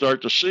picture, you'll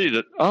start to see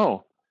that,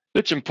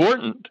 it's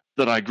important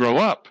that I grow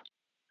up.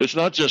 It's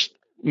not just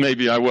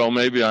maybe I will,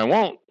 maybe I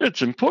won't.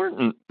 It's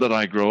important that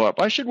I grow up.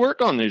 I should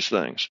work on these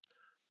things.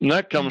 And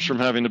that comes from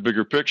having a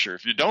bigger picture.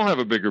 If you don't have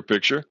a bigger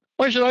picture,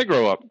 why should I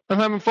grow up? I'm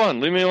having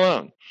fun. Leave me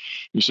alone.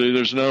 You see,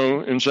 there's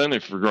no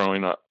incentive for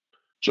growing up.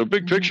 So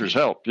big pictures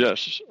help,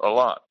 yes, a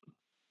lot.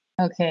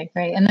 Okay,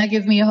 great. And that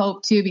gives me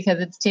hope too, because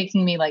it's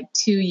taking me like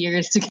 2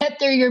 years to get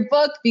through your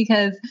book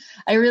because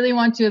I really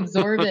want to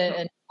absorb it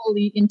and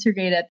fully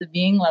integrate at the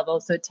being level.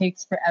 So it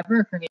takes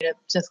forever for me to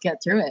just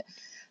get through it.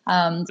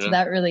 So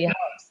that really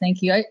helps.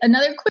 Thank you.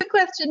 Another quick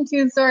question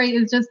too, sorry,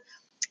 is just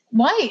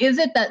why is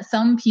it that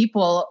some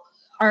people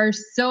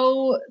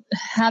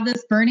have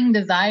this burning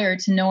desire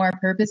to know our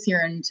purpose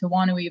here and to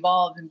want to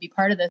evolve and be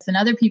part of this, and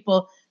other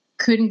people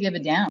couldn't give a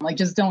damn, like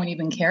just don't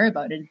even care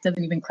about it. It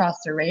doesn't even cross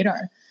their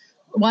radar.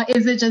 Why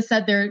is it just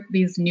that they're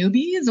these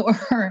newbies,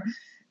 or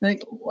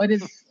like why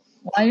is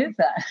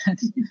that?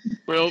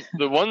 Well,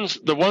 the ones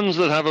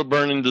that have a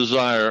burning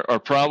desire are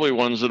probably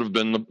ones that have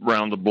been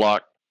around the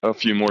block a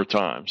few more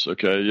times.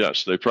 Okay,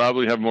 yes, they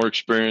probably have more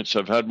experience,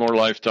 have had more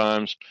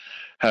lifetimes,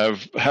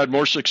 have had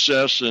more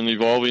success in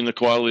evolving the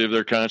quality of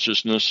their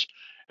consciousness,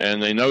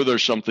 and they know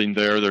there's something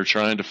there they're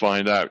trying to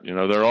find out.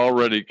 They're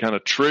already kind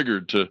of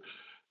triggered to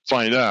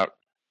find out,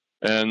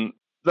 and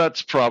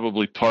that's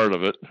probably part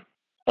of it.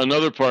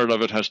 Another part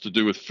of it has to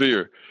do with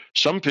fear.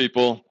 Some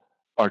people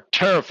are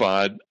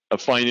terrified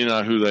of finding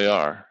out who they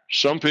are.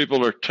 Some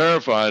people are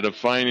terrified of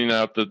finding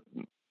out that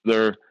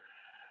they're,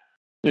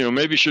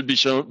 maybe should be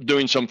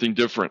doing something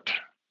different.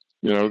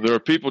 There are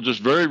people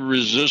just very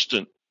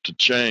resistant to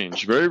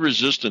change, very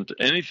resistant to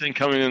anything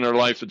coming in their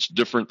life that's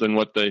different than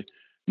what they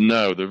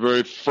know. They're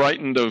very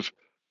frightened of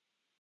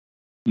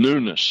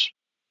newness,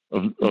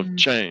 of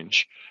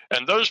change.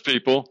 And those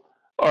people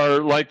are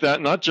like that,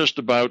 not just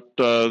about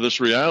this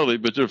reality,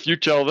 but if you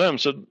tell them,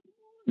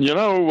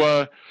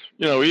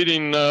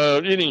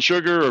 eating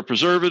sugar or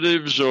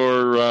preservatives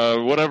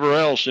or whatever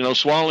else,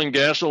 swallowing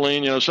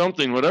gasoline,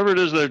 something, whatever it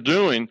is they're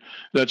doing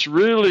that's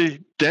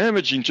really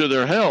damaging to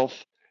their health,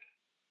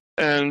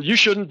 and you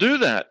shouldn't do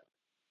that.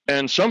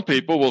 And some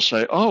people will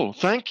say, oh,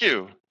 thank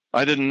you.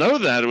 I didn't know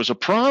that. It was a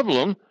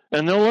problem,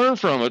 and they'll learn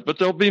from it. But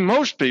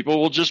most people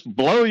will just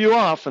blow you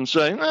off and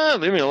say,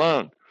 leave me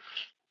alone.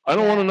 I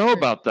don't want to know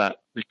about that.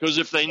 Because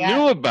if they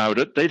knew about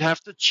it, they'd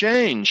have to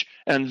change.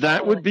 And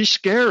that would be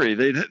scary.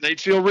 They'd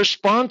feel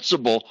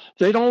responsible.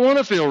 They don't want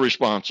to feel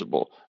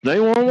responsible. They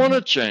won't want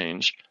to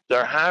change.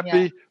 They're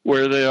happy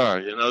where they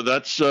are.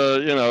 That's,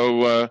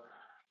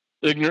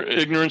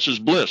 ignorance is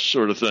bliss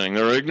sort of thing.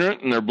 They're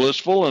ignorant and they're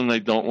blissful and they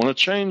don't want to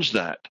change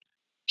that.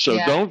 So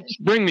don't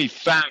bring me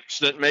facts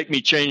that make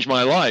me change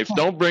my life.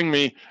 Don't bring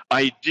me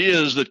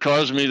ideas that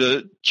cause me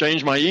to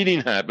change my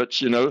eating habits.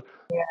 That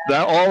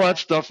all that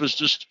stuff is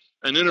just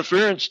an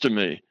interference to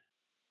me.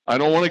 I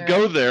don't want to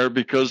go there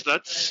because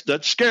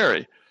that's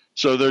scary.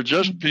 So they're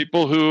just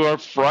people who are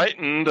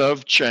frightened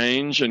of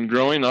change and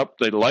growing up.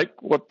 They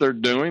like what they're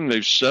doing.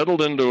 They've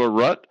settled into a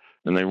rut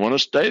and they want to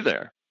stay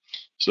there.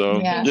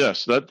 So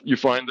yes, that you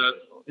find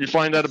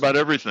that about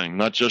everything,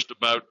 not just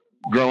about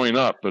growing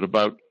up, but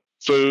about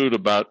food,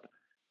 about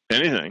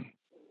anything.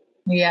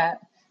 Yeah,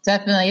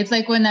 definitely. It's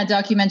like when that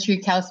documentary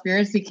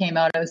Cowspiracy came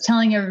out, I was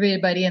telling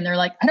everybody and they're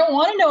like, I don't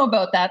want to know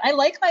about that. I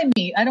like my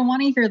meat. I don't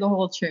want to hear the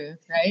whole truth,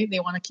 right? They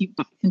want to keep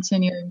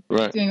continuing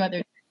doing what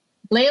they're doing.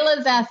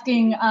 Layla's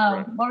asking,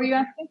 what were you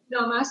asking? No,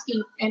 I'm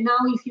asking, and now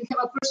if you have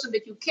a person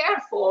that you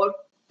care for,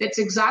 that's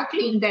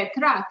exactly in that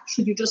track,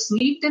 should you just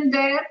leave them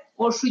there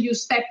or should you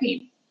step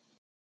in?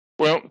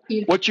 Well,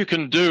 what you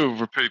can do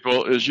for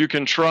people is you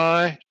can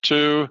try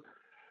to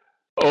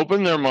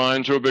open their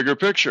mind to a bigger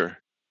picture,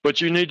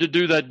 but you need to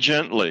do that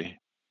gently.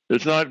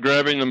 It's not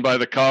grabbing them by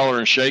the collar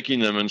and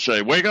shaking them and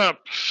say, wake up,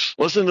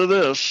 listen to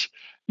this.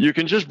 You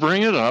can just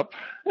bring it up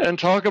and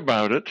talk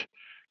about it,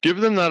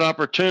 give them that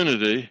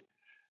opportunity,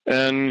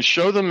 and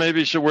show them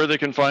maybe where they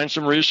can find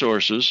some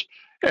resources.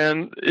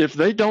 And if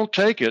they don't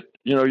take it,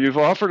 you've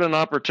offered an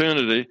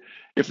opportunity.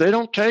 If they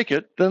don't take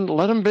it, then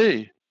let them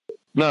be.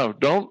 No,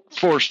 don't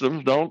force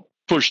them. Don't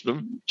push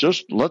them.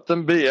 Just let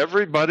them be.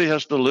 Everybody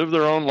has to live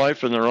their own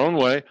life in their own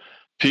way.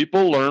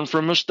 People learn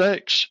from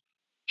mistakes.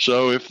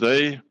 So if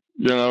they,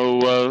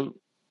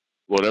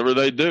 whatever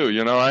they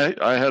do,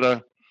 I had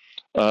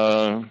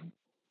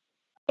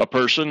a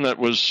person that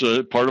was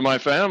part of my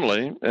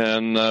family,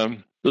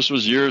 and this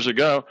was years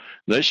ago.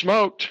 They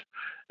smoked,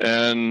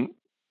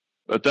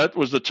 but that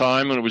was the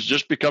time when it was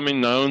just becoming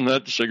known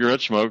that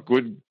cigarette smoke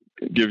would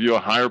give you a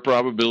higher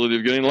probability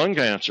of getting lung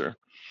cancer.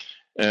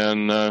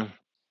 And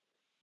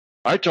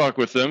I talked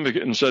with them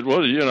and said,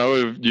 well,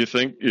 do you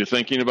think you're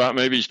thinking about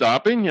maybe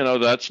stopping?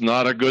 That's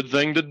not a good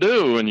thing to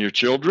do. And your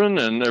children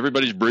and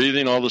everybody's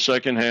breathing all the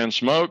secondhand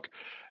smoke.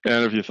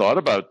 And if you thought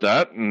about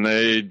that, and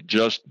they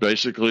just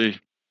basically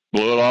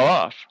blew it all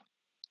off.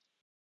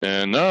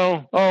 And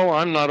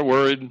I'm not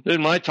worried.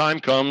 When my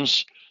time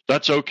comes,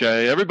 that's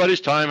okay.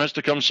 Everybody's time has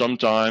to come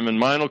sometime, and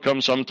mine will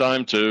come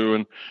sometime too.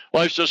 And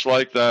life's just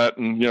like that.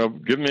 And,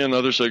 give me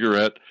another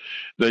cigarette.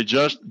 They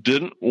just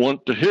didn't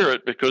want to hear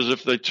it, because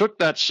if they took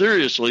that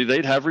seriously,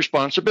 they'd have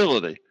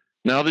responsibility.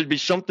 Now there'd be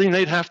something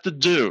they'd have to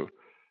do,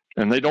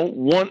 and they don't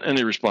want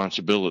any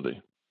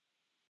responsibility.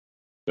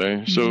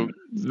 Okay, so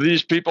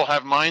these people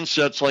have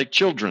mindsets like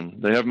children.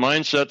 They have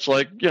mindsets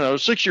like,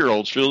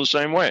 6-year-olds feel the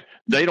same way.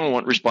 They don't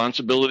want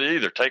responsibility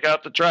either. Take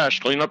out the trash,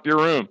 clean up your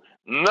room.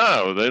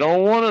 No, they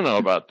don't want to know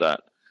about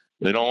that.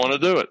 They don't want to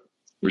do it.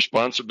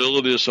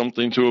 Responsibility is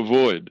something to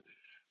avoid.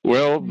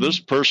 Well, this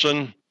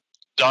person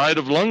died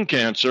of lung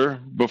cancer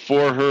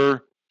before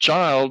her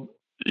child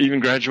even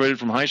graduated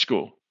from high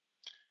school.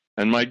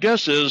 And my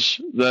guess is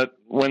that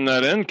when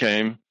that end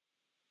came,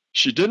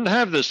 she didn't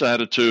have this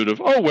attitude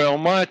of, oh, well,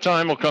 my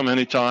time will come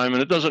anytime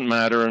and it doesn't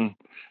matter and,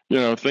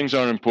 things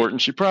aren't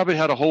important. She probably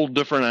had a whole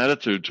different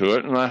attitude to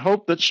it. And I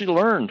hope that she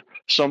learned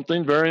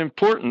something very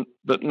important,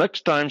 that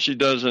next time she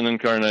does an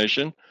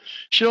incarnation,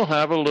 she'll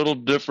have a little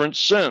different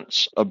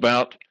sense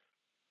about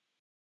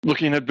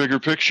looking at bigger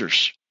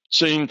pictures,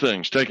 seeing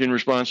things, taking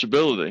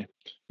responsibility,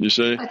 you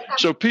see.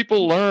 So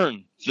people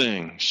learn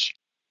things.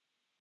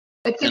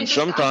 And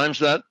sometimes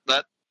that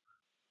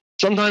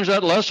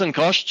lesson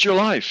costs your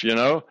life,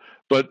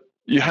 but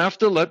you have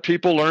to let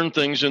people learn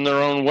things in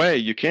their own way.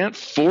 You can't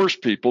force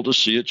people to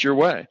see it your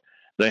way.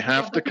 They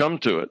have to come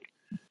to it.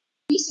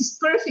 This is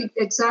perfect,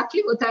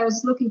 exactly what I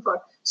was looking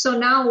for. So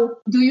now,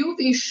 do you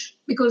wish,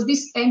 because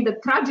this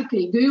ended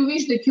tragically, do you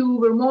wish that you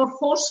were more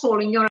forceful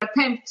in your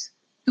attempt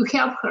to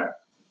help her?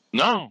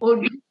 No,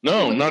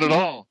 not at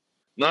all.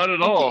 Not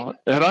at all.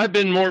 Had I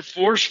been more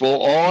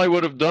forceful, all I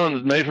would have done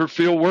is made her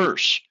feel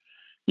worse.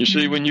 You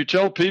see, when you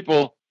tell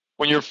people,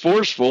 when you're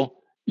forceful,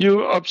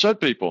 you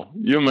upset people.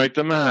 You make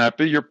them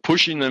happy. You're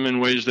pushing them in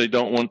ways they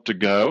don't want to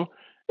go.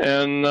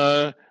 And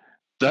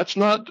that's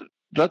not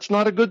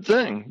a good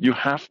thing. You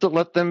have to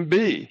let them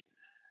be.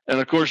 And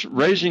of course,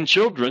 raising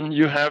children,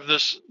 you have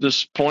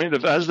this point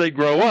of, as they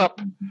grow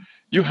up,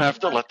 you have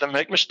to let them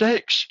make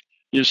mistakes.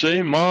 You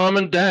see, mom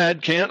and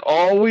dad can't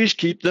always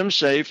keep them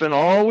safe and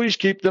always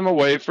keep them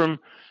away from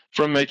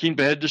making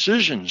bad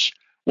decisions.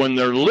 When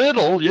they're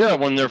little,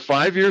 when they're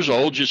 5 years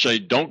old, you say,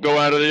 don't go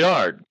out of the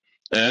yard.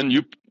 And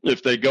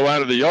if they go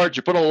out of the yard,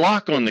 you put a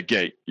lock on the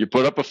gate. You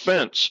put up a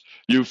fence.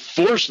 You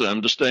force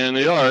them to stay in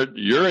the yard.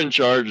 You're in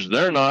charge.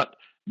 They're not.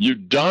 You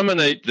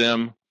dominate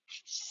them,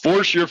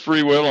 force your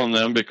free will on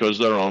them because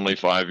they're only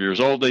 5 years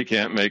old. They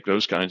can't make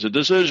those kinds of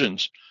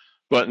decisions.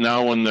 But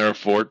now when they're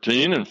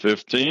 14 and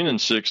 15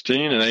 and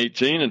 16 and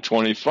 18 and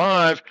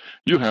 25,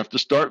 you have to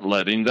start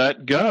letting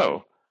that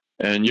go.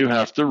 And you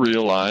have to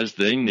realize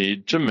they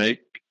need to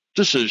make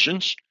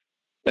decisions,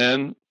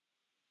 and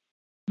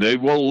they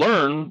will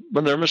learn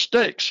when they're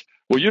mistakes.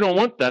 Well, you don't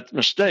want that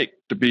mistake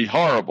to be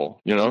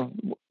horrible.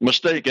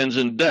 Mistake ends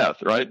in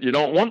death, right? You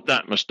don't want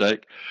that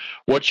mistake.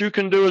 What you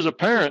can do as a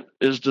parent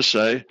is to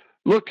say,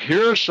 look,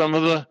 here are some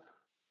of the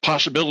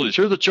possibilities.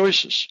 Here are the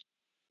choices.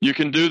 you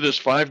can do this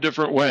 5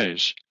 different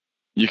ways.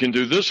 You can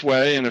do this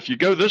way, and if you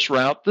go this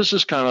route, this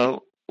is kind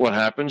of what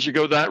happens. You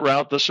go that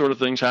route, this sort of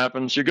things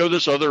happens. You go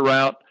this other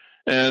route,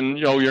 and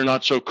you're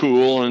not so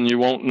cool, and you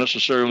won't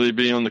necessarily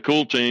be on the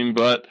cool team,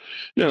 but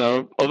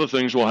other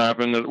things will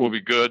happen that will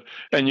be good.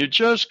 And you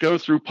just go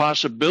through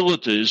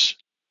possibilities,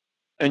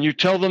 and you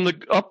tell them the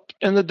up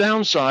and the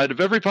downside of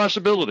every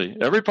possibility.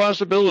 Every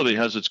possibility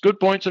has its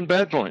good points and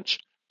bad points.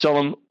 Tell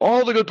them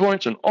all the good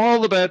points and all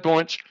the bad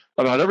points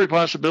about every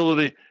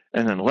possibility,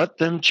 and then let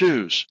them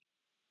choose.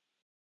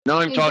 Now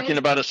I'm talking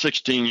about a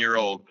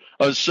 16-year-old,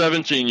 a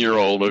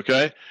 17-year-old,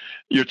 okay?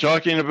 You're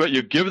talking about,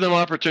 you give them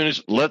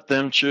opportunities, let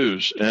them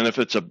choose. And if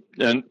it's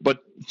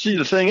but see,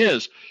 the thing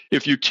is,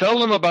 if you tell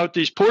them about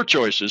these poor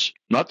choices,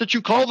 not that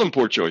you call them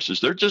poor choices,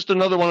 they're just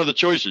another one of the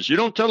choices. You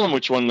don't tell them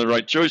which one the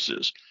right choice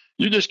is.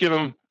 You just give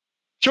them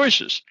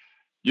choices.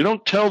 You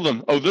don't tell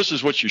them, oh, this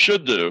is what you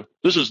should do.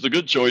 This is the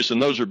good choice,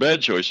 and those are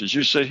bad choices.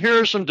 You say,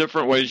 here are some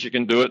different ways you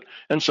can do it,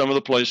 and some of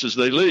the places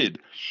they lead.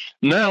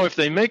 Now, if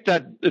they make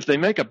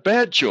a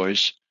bad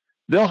choice,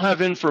 they'll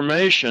have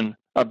information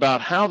about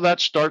how that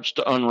starts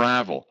to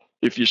unravel.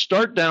 If you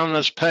start down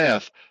this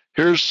path,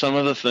 here's some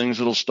of the things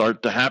that'll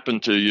start to happen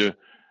to you.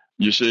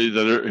 You see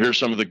that here's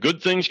some of the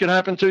good things can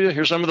happen to you.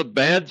 Here's some of the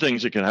bad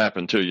things that can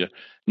happen to you.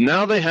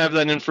 Now they have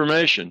that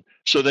information.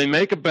 So they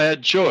make a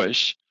bad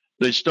choice.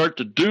 They start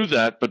to do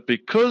that, but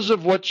because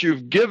of what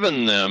you've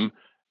given them,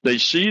 they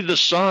see the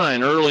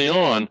sign early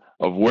on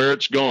of where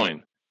it's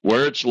going,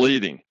 where it's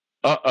leading.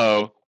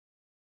 That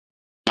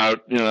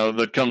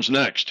comes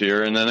next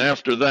here. And then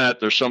after that,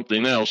 there's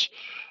something else.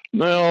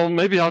 Well,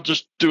 maybe I'll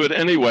just do it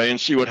anyway and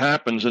see what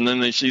happens. And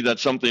then they see that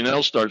something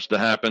else starts to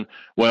happen.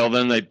 Well,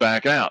 then they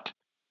back out.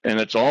 And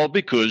it's all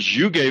because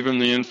you gave them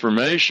the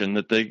information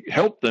that they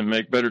helped them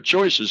make better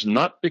choices,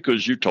 not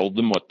because you told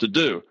them what to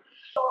do.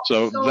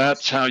 So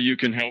that's how you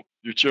can help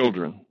your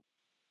children.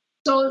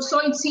 So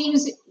it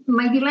seems,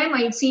 my dilemma,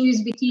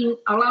 is between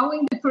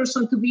allowing the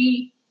person to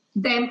be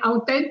them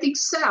authentic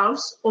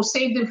selves or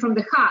save them from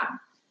the harm.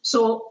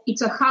 So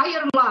it's a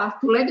higher love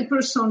to let the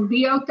person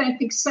be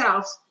authentic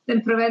selves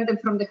than prevent them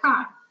from the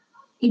harm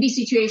in this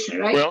situation,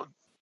 right? Well,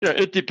 yeah,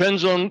 it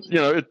depends on,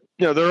 there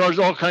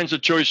are all kinds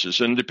of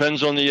choices, and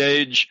depends on the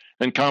age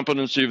and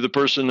competency of the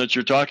person that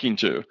you're talking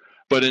to.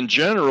 But in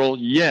general,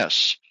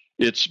 yes,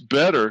 it's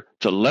better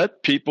to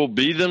let people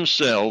be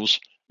themselves,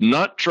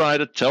 not try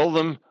to tell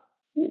them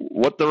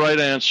what the right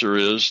answer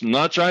is,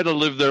 not try to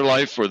live their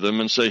life for them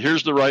and say,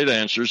 here's the right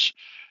answers,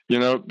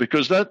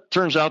 because that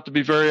turns out to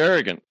be very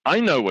arrogant. I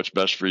know what's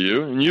best for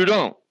you, and you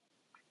don't.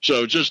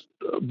 So just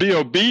be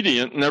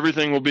obedient and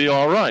everything will be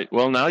all right.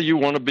 Well, now you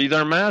want to be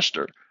their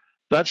master.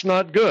 That's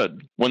not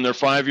good. When they're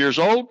 5 years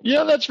old,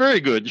 yeah, that's very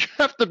good. You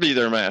have to be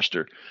their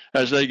master.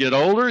 As they get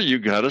older, you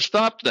got to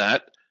stop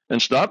that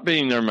and stop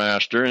being their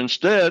master.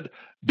 Instead,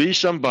 be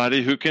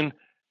somebody who can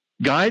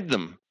guide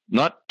them,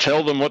 not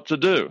tell them what to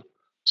do.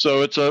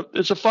 So it's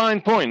a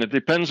fine point. It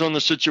depends on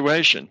the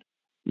situation,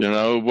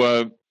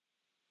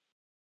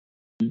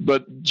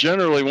 but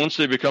generally once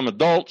they become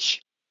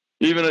adults,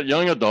 even at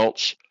young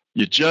adults,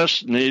 you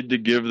just need to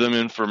give them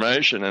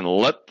information and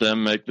let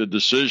them make the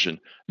decision.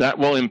 That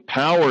will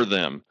empower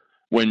them.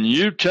 When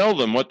you tell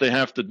them what they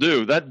have to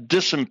do, that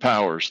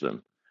disempowers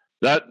them.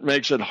 That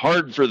makes it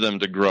hard for them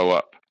to grow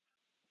up.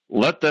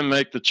 Let them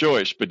make the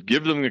choice, but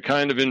give them the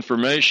kind of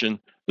information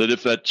that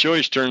if that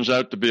choice turns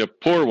out to be a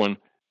poor one,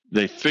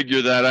 they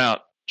figure that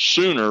out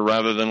sooner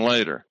rather than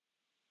later.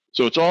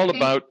 So it's all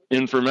about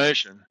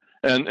information.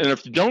 And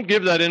if you don't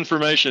give that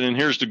information, and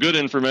here's the good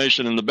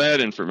information and the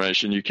bad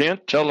information, you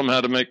can't tell them how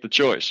to make the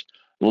choice.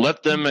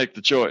 Let them make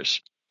the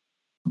choice.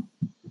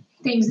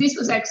 Thanks. This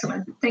was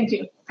excellent. Thank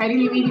you. I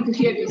really needed to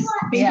hear this.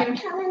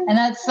 Thank you. And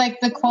that's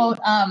like the quote,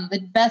 the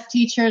best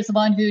teacher is the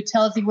one who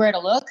tells you where to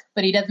look,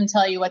 but he doesn't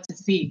tell you what to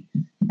see.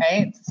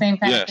 Right? It's the same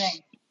kind of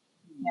thing.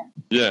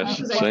 Yeah.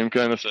 Yes, same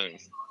kind of thing.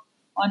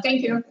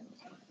 Thank you.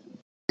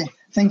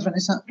 Thanks,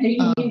 Vanessa.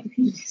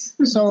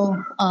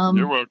 So,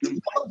 you're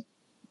welcome.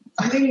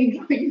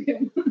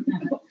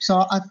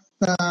 So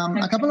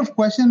a couple of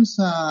questions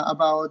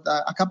about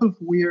a couple of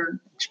weird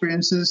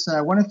experiences.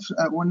 One of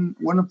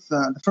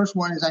the first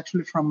one is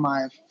actually from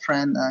my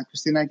friend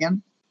Christina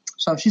again.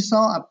 So she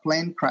saw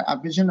a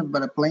vision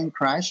about a plane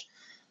crash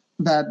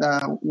that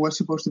was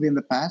supposed to be in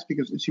the past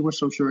because she was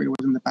so sure it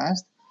was in the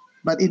past,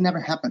 but it never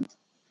happened.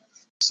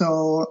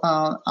 So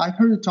I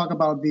heard you talk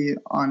about the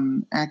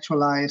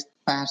unactualized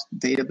past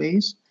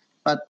database,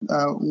 but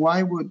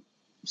why would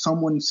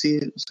someone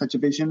see such a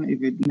vision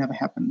if it never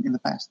happened in the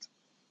past?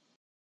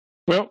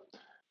 Well,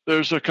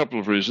 there's a couple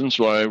of reasons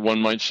why one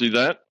might see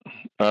that.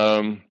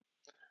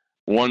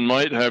 One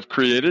might have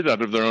created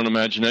out of their own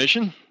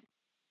imagination.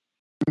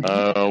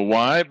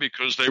 Why?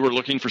 Because they were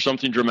looking for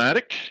something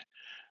dramatic.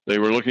 They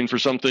were looking for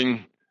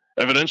something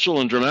evidential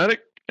and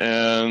dramatic,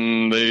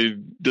 and they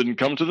didn't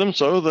come to them,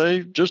 so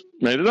they just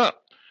made it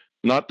up.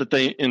 Not that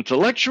they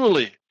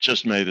intellectually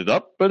just made it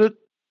up, but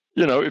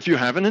if you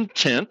have an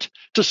intent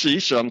to see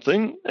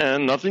something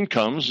and nothing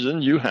comes,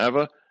 then you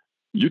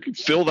can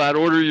fill that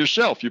order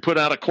yourself. You put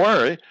out a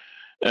query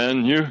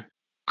and you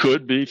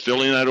could be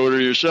filling that order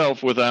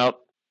yourself without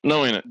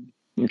knowing it.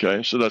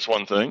 Okay, so that's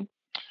one thing.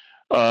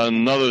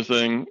 Another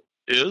thing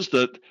is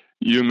that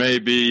you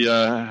maybe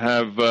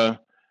have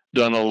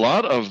done a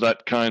lot of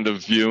that kind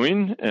of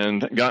viewing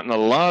and gotten a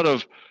lot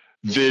of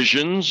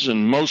visions,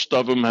 and most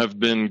of them have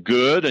been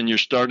good, and you're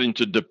starting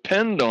to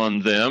depend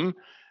on them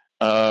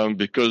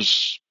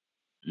because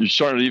you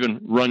started to even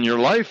run your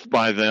life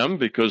by them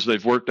because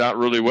they've worked out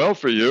really well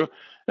for you.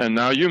 And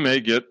now you may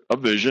get a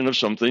vision of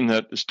something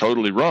that is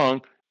totally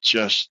wrong,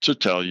 just to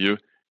tell you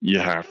you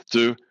have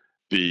to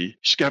be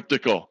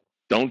skeptical.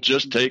 Don't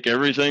just take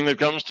everything that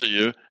comes to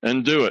you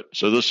and do it.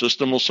 So the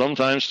system will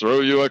sometimes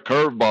throw you a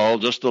curveball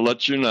just to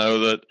let you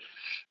know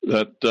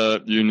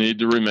that you need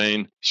to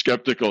remain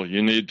skeptical.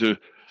 You need to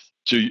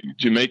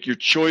make your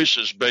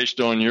choices based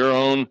on your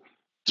own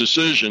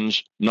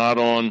decisions, not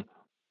on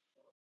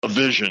a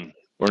vision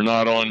or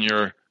not on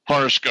your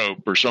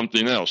horoscope or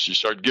something else. You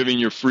start giving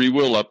your free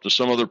will up to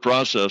some other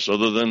process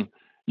other than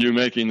you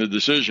making the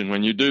decision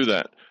when you do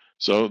that.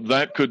 So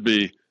that could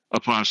be a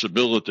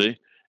possibility.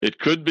 It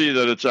could be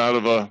that it's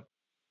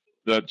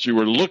that you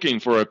were looking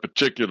for a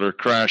particular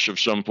crash of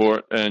some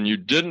sort and you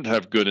didn't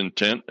have good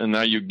intent, and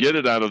now you get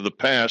it out of the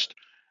past,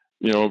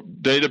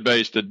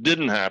 database that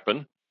didn't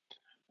happen.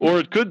 Or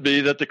it could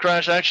be that the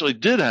crash actually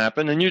did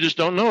happen and you just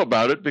don't know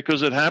about it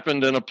because it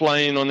happened in a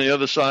plane on the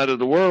other side of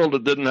the world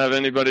that didn't have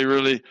anybody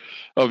really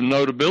of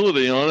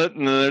notability on it,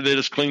 and they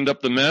just cleaned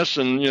up the mess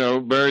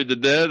and, buried the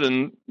dead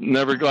and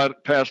never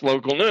got past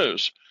local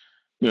news.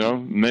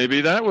 Maybe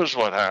that was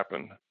what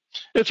happened.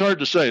 It's hard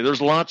to say.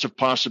 There's lots of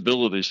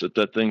possibilities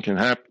that thing can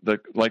happen,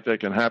 that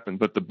can happen.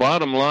 But the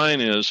bottom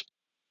line is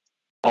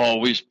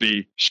always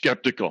be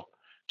skeptical.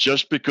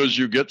 Just because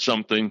you get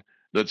something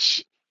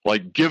that's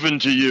like given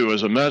to you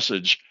as a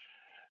message,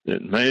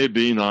 it may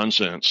be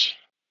nonsense.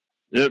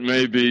 It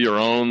may be your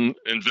own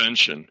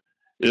invention.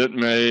 It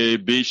may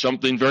be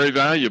something very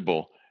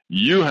valuable.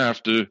 You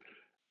have to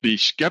be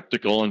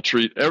skeptical and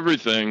treat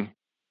everything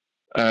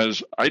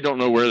as, I don't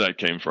know where that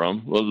came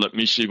from. Well, let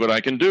me see what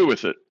I can do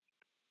with it.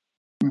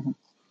 Mm-hmm.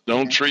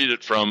 Don't treat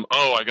it from,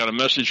 I got a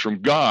message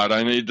from God.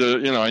 I need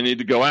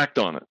to go act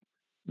on it.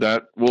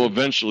 That will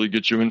eventually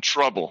get you in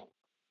trouble.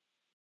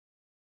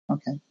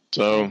 Okay.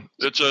 So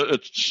it's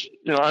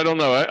I don't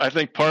know. I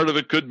think part of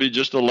it could be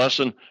just a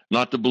lesson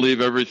not to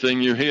believe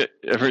everything you hear,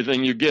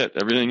 everything you get,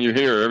 everything you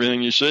hear,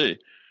 everything you see.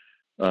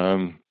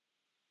 The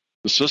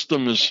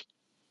system is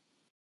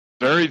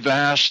very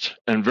vast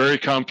and very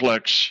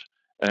complex,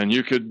 and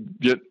you could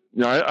get.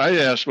 I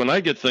ask when I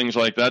get things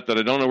like that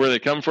I don't know where they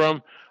come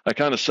from. I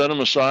kind of set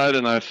them aside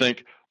and I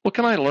think, what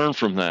can I learn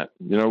from that?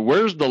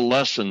 Where's the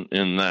lesson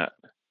in that?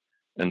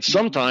 And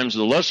sometimes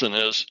the lesson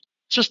is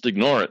just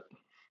ignore it.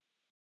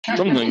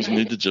 Some things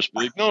need to just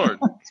be ignored.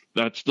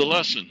 That's the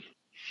lesson,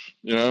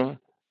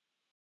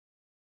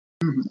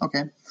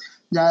 Okay.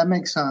 Yeah, that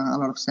makes a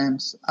lot of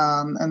sense.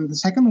 And the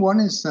second one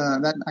is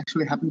that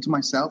actually happened to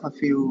myself a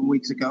few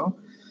weeks ago.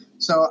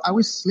 So I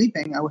was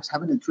sleeping. I was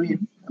having a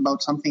dream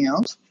about something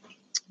else.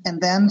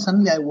 And then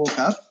suddenly I woke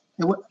up.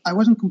 I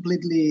wasn't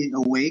completely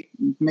awake,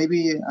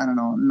 maybe, I don't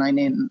know,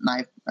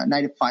 95%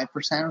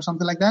 or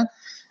something like that.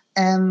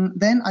 And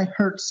then I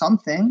heard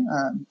something,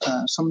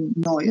 some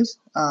noise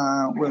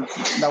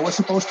that was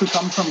supposed to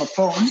come from a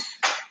phone.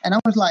 And I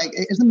was like,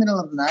 it's the middle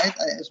of the night.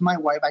 Is my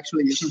wife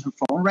actually using her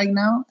phone right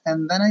now?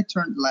 And then I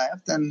turned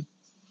left and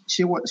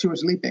she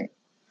was sleeping.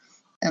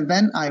 And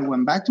then I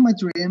went back to my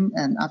dream.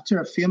 And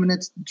after a few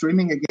minutes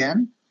dreaming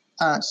again,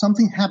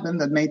 something happened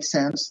that made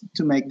sense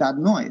to make that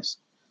noise.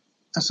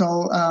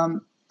 So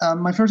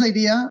my first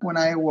idea when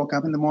I woke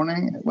up in the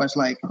morning was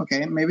like,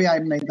 okay, maybe I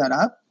made that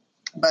up.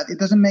 But it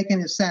doesn't make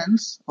any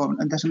sense, or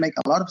it doesn't make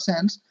a lot of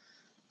sense,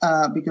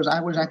 because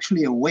I was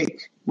actually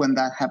awake when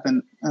that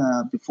happened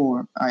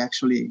before I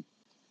actually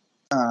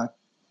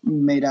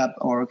made up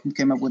or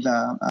came up with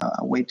a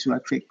way to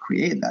actually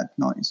create that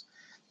noise.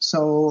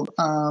 So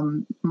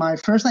my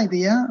first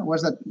idea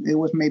was that it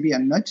was maybe a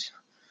nudge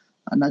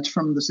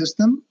from the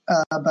system.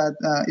 But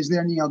is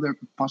there any other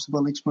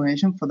possible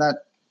explanation for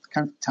that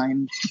kind of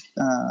time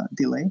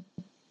delay?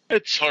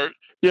 It's hard.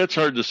 Yeah, it's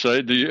hard to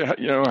say. Do you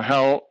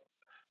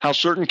how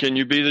certain can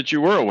you be that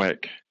you were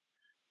awake?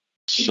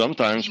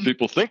 Sometimes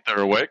people think they're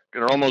awake.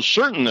 They're almost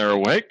certain they're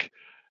awake,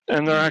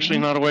 and they're actually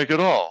not awake at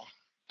all.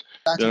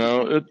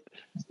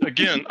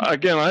 Again,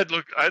 I'd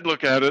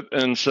look at it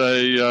and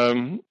say,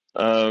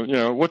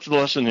 what's the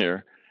lesson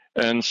here?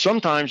 And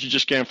sometimes you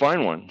just can't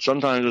find one.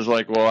 Sometimes it's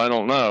like, well, I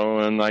don't know,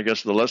 and I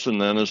guess the lesson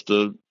then is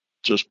to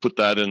just put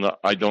that in the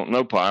I don't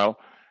know pile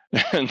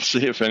and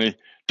see if any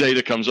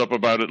data comes up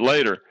about it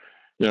later.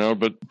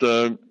 But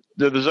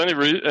there's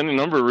any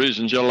number of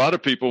reasons. A lot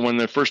of people, when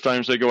the first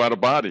times they go out of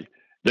body,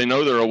 they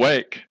know they're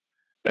awake,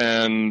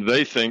 and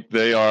they think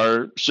they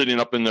are sitting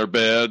up in their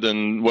bed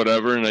and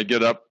whatever, and they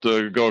get up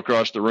to go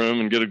across the room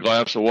and get a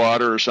glass of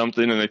water or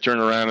something, and they turn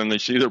around and they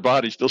see their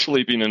body still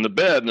sleeping in the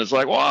bed, and it's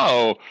like,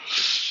 wow,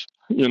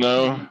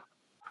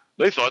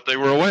 they thought they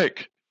were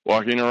awake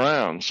walking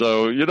around.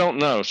 So you don't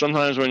know.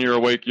 Sometimes when you're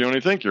awake, you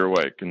only think you're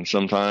awake, and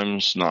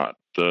sometimes not.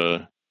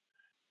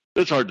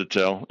 It's hard to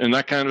tell. In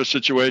that kind of a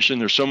situation,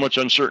 there's so much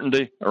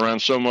uncertainty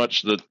around so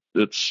much that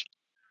it's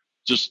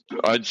just,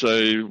 I'd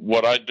say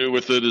what I do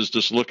with it is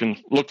just look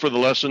for the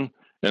lesson.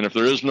 And if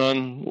there is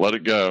none, let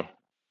it go.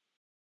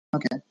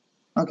 Okay.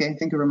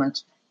 Thank you very much.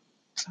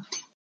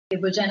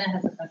 Bojana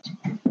has a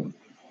question.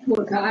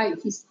 Poor guy,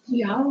 he's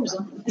 3 hours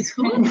on his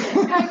phone.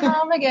 Hi,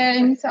 Tom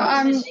again. So,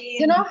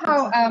 you know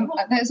how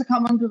there's a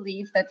common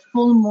belief that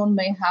full moon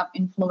may have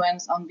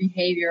influence on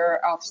behavior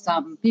of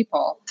some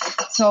people.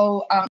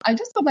 So, I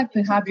just would like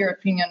to have your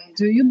opinion.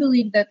 Do you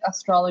believe that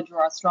astrology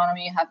or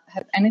astronomy have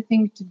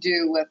anything to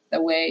do with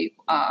the way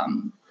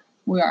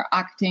we are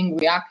acting,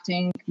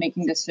 reacting,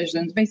 making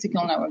decisions,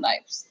 basically in our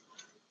lives?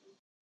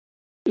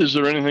 Is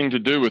there anything to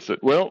do with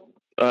it? Well,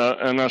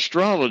 an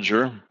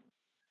astrologer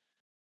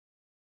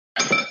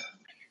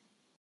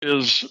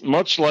is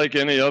much like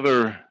any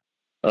other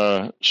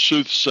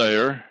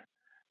soothsayer,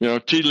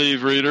 tea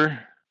leaf reader,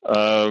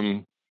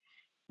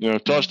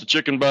 toss the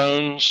chicken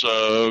bones,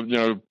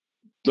 flip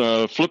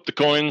the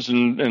coins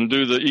and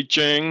do the I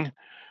Ching,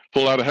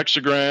 pull out a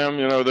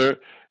hexagram.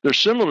 They're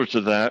similar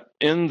to that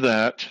in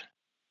that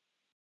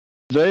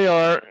they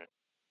are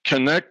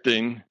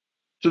connecting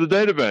to the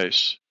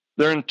database.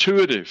 They're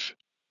intuitive.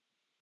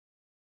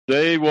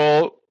 They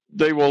will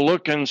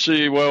look and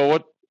see, well,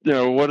 what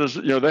is,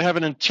 they have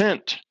an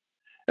intent.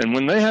 And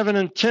when they have an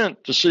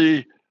intent to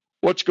see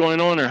what's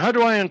going on there, how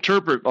do I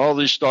interpret all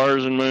these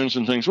stars and moons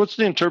and things? What's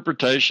the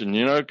interpretation?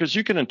 Because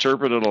you can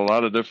interpret it a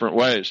lot of different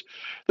ways.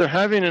 They're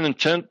having an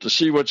intent to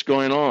see what's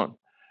going on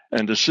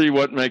and to see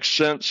what makes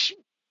sense,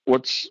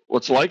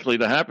 what's likely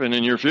to happen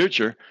in your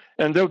future.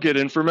 And they'll get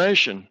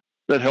information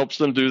that helps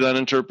them do that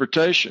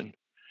interpretation.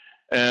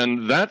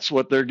 And that's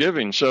what they're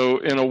giving. So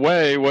in a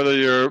way,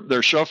 whether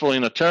they're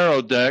shuffling a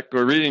tarot deck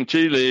or reading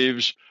tea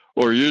leaves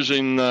or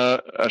using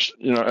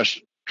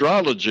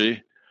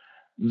astrology,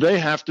 they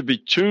have to be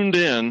tuned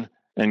in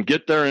and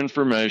get their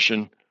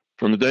information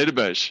from the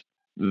database.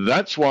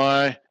 That's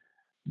why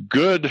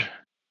good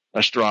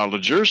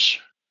astrologers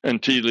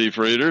and tea leaf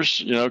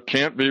readers,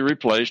 can't be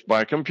replaced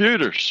by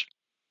computers.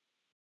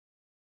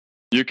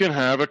 You can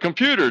have a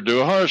computer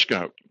do a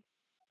horoscope,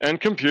 and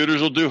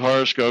computers will do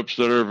horoscopes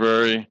that are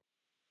very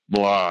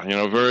blah,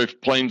 very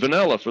plain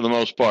vanilla for the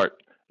most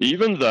part,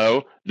 even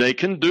though they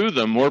can do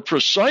them more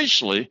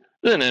precisely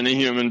than any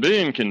human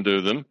being can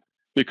do them,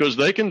 because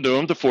they can do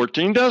them to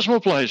 14 decimal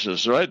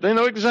places, right? They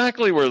know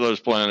exactly where those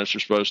planets are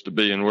supposed to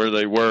be and where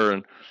they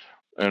were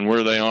and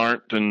where they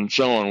aren't and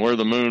so on, where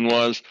the moon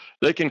was.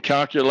 They can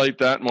calculate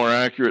that more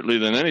accurately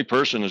than any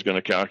person is going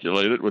to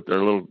calculate it with their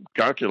little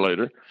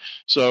calculator.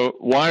 So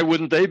why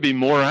wouldn't they be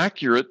more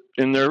accurate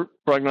in their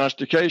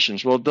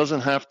prognostications? Well, it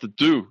doesn't have to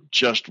do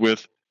just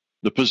with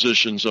the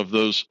positions of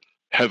those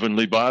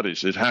heavenly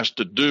bodies. It has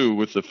to do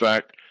with the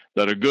fact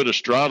that a good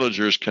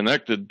astrologer is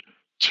connected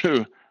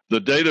to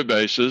the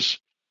databases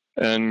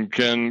and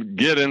can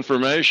get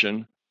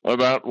information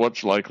about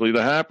what's likely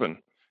to happen.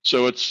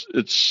 So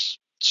it's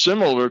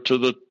similar to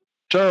the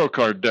tarot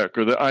card deck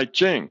or the I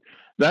Ching.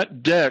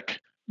 That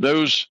deck,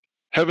 those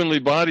heavenly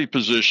body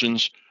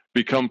positions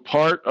become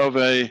part of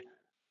a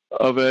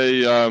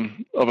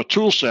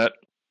tool set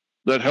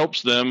that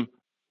helps them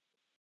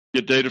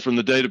get data from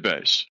the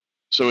database.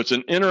 So it's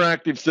an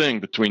interactive thing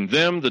between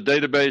them, the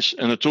database,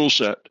 and the tool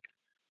set.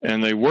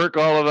 And they work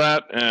all of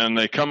that, and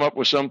they come up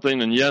with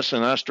something. And yes,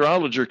 an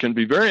astrologer can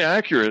be very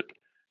accurate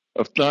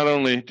of not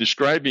only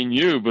describing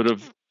you, but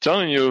of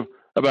telling you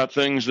about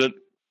things that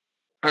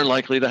are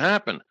likely to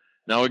happen.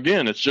 Now,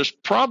 again, it's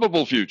just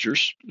probable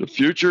futures. The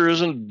future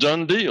isn't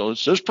done deal.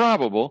 It's just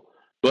probable,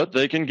 but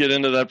they can get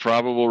into that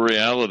probable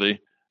reality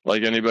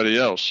like anybody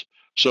else.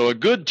 So a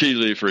good tea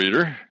leaf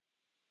reader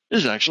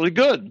is actually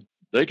good.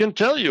 They can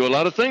tell you a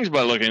lot of things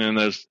by looking in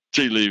those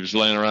tea leaves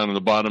laying around in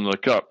the bottom of the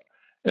cup.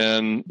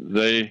 And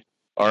they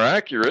are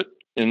accurate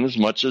in as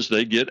much as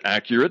they get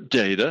accurate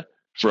data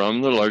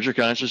from the larger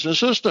consciousness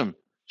system,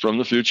 from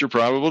the future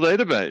probable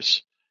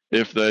database.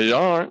 If they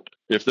aren't,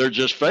 if they're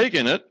just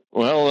faking it,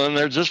 well, then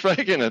they're just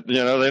faking it. They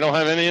don't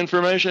have any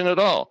information at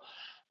all.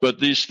 But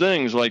these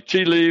things like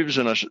tea leaves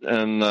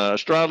and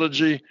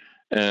astrology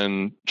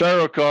and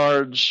tarot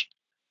cards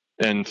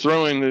and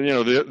throwing,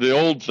 the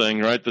old thing,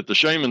 right, that the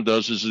shaman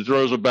does is he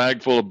throws a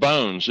bag full of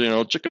bones,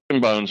 chicken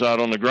bones out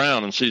on the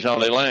ground and sees how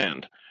they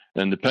land.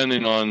 And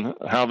depending on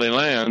how they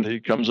land, he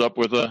comes up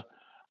with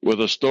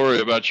a story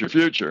about your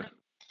future.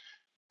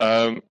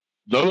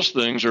 Those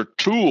things are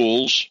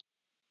tools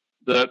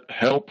that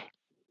help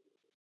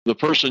the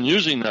person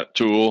using that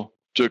tool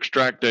to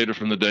extract data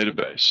from the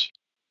database.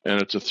 And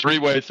it's a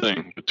three-way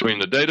thing between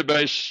the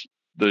database,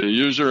 the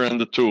user, and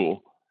the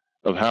tool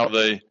of how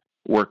they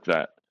work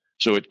that.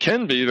 So it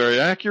can be very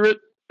accurate,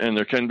 and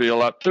there can be a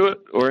lot to it,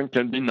 or it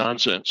can be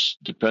nonsense.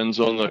 Depends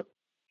on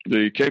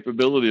the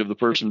capability of the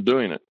person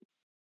doing it.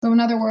 So in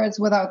other words,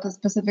 without a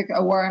specific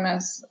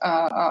awareness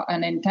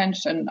and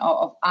intention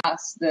of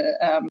us,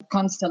 the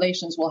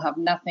constellations will have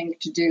nothing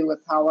to do with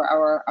how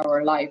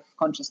our life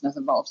consciousness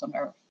evolves on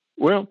Earth.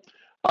 Well,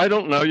 I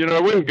don't know. I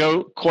wouldn't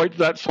go quite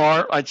that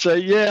far. I'd say,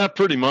 yeah,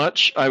 pretty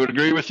much. I would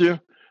agree with you.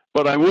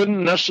 but I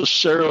wouldn't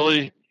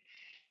necessarily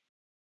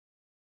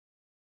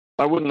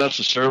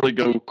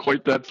go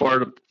quite that far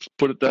to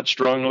put it that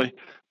strongly.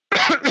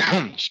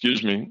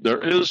 Excuse me.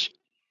 There is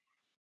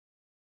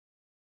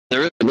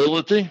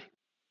ability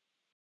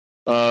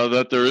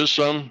that there is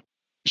some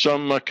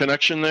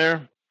connection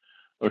there.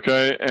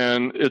 Okay,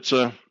 and it's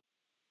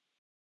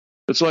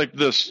like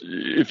this.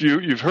 If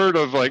you've heard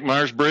of like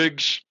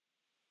Myers-Briggs,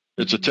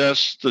 it's a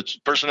test, it's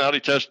a personality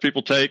test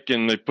people take,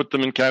 and they put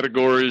them in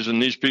categories,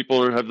 and these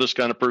people have this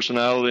kind of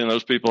personality, and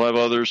those people have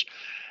others.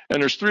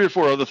 And there's 3 or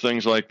 4 other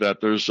things like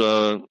that. There's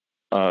a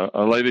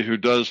lady who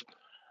does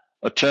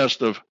a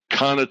test of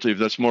cognitive,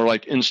 that's more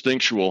like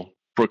instinctual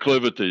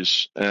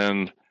proclivities.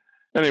 And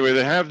anyway,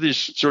 they have these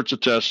sorts of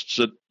tests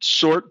that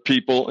sort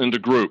people into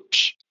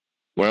groups.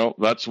 Well,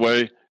 that's the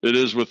way it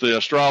is with the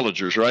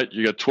astrologers, right?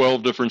 You got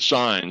 12 different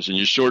signs, and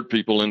you sort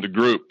people into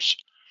groups.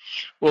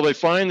 Well, they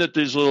find that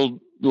these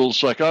little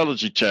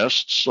psychology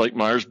tests, like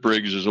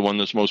Myers-Briggs is the one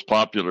that's most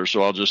popular,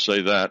 so I'll just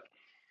say that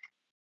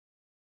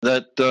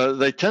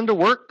they tend to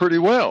work pretty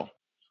well.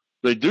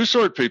 They do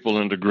sort people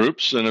into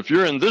groups, and if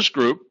you're in this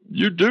group,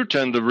 you do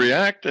tend to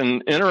react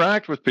and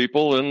interact with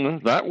people in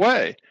that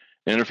way.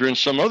 And if you're in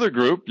some other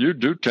group, you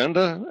do tend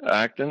to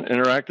act and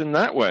interact in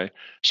that way.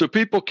 So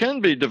people can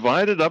be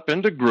divided up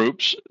into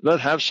groups that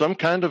have some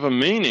kind of a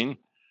meaning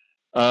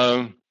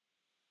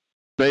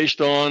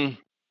based on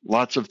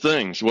lots of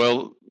things.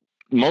 Well,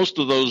 most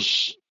of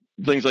those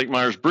things like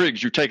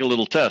Myers-Briggs, you take a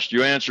little test.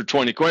 You answer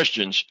 20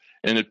 questions,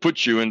 and it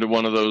puts you into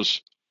one of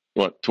those,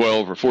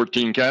 12 or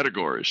 14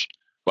 categories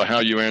by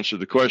how you answer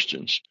the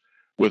questions.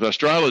 With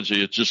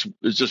astrology, it's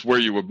just where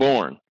you were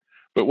born.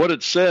 But what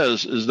it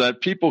says is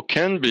that people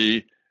can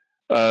be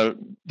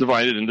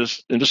divided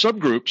into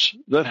subgroups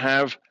that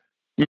have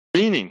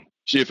meaning.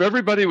 See, if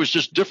everybody was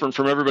just different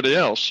from everybody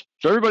else,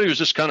 if everybody was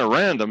just kind of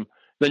random,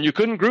 then you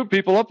couldn't group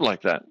people up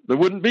like that. There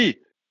wouldn't be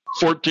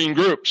 14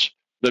 groups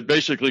that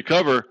basically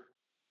cover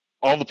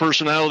all the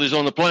personalities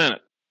on the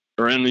planet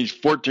or in these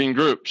 14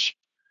 groups,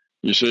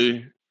 you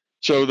see.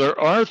 So there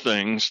are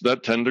things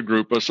that tend to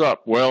group us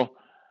up. Well,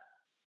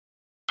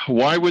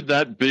 why would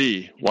that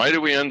be? Why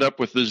do we end up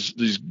with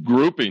these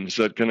groupings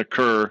that can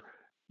occur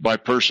by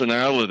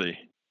personality?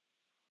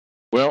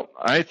 Well,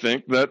 I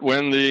think that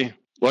when the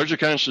larger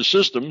conscious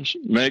systems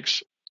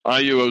makes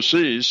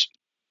IUOCs,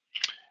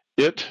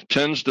 it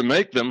tends to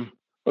make them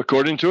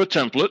according to a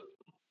template,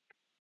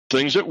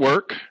 things that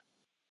work.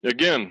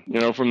 Again,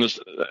 from this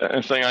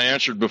thing I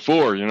answered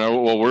before,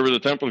 well, where would the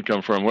template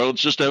come from? Well,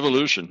 it's just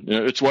evolution.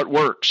 It's what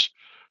works.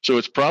 So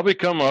it's probably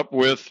come up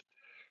with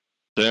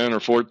 10 or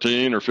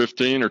 14 or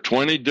 15 or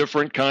 20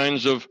 different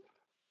kinds of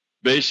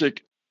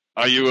basic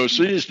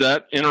IUOCs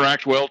that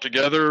interact well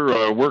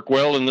together, work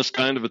well in this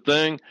kind of a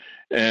thing,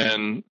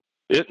 and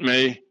it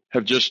may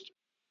have just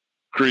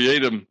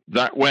created them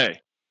that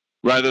way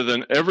rather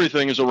than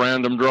everything is a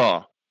random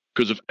draw.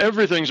 Because if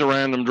everything's a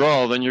random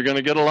draw, then you're going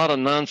to get a lot of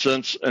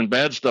nonsense and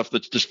bad stuff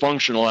that's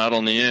dysfunctional out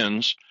on the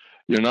ends.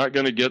 You're not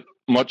going to get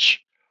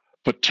much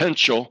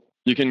potential.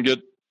 You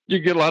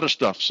get a lot of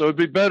stuff. So it'd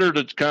be better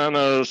to kind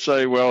of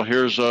say, well,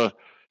 here's a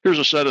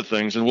set of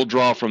things, and we'll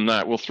draw from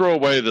that. We'll throw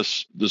away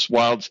this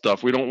wild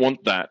stuff. We don't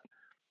want that.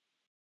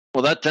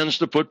 Well, that tends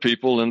to put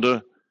people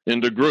into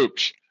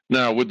groups.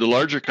 Now, would the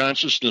larger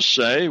consciousness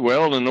say,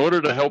 well, in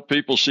order to help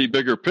people see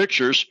bigger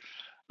pictures,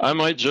 I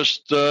might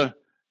just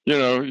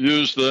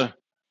use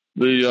the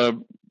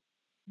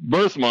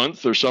birth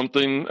month or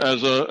something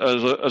as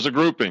a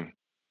grouping?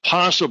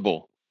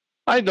 Possible.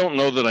 I don't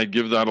know that I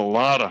give that a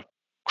lot of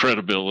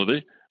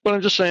credibility, but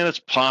I'm just saying it's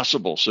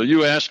possible. So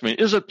you ask me,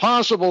 is it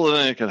possible that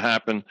anything could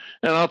happen?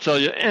 And I'll tell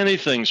you,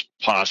 anything's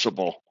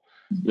possible.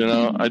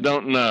 I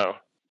don't know.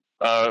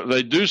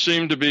 They do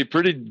seem to be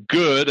pretty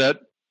good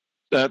at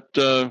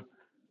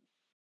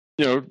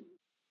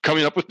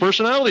coming up with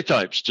personality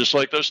types, just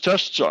like those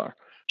tests are.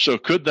 So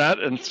could that,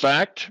 in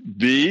fact,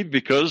 be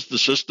because the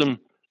system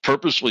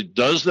purposely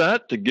does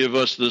that to give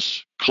us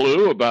this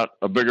clue about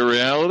a bigger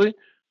reality?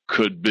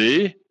 Could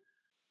be.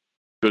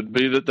 Could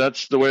be that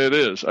that's the way it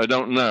is. I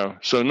don't know.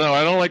 So, no,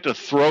 I don't like to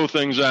throw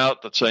things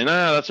out that say,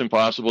 nah, that's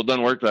impossible. It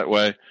doesn't work that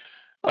way.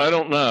 I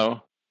don't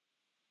know.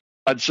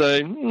 I'd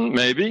say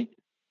maybe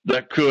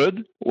that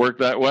could work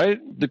that way.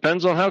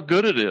 Depends on how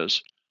good it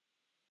is.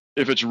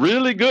 If it's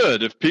really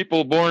good, if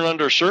people born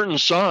under certain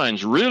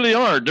signs really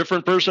are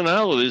different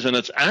personalities and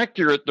it's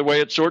accurate the way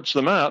it sorts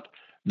them out,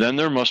 then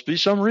there must be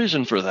some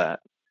reason for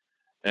that.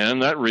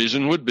 And that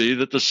reason would be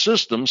that the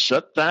system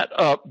set that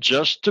up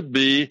just to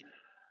be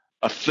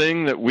a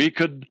thing that we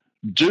could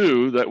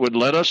do that would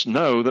let us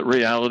know that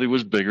reality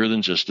was bigger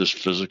than just this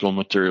physical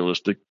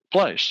materialistic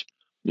place,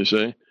 you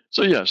see?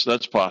 So yes,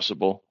 that's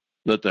possible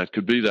that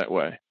could be that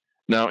way.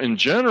 Now, in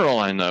general,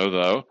 I know,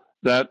 though,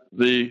 that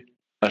the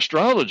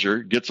astrologer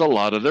gets a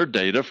lot of their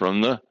data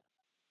from the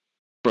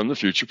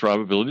future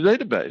probability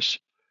database,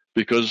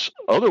 because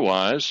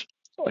otherwise,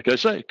 like I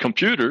say,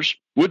 computers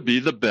would be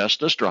the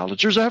best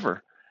astrologers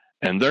ever,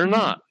 and they're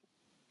not.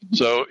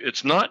 So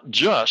it's not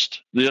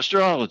just the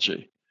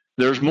astrology.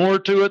 There's more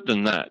to it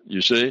than that,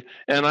 you see.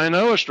 And I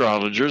know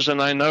astrologers,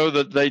 and I know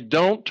that they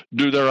don't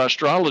do their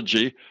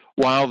astrology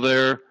while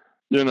they're,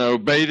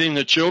 bathing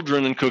the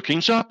children and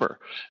cooking supper.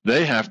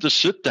 They have to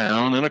sit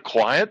down in a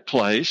quiet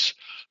place.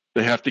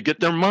 They have to get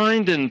their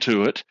mind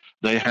into it.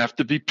 They have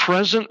to be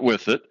present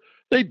with it.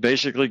 They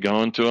basically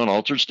go into an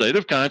altered state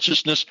of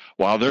consciousness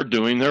while they're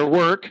doing their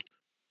work,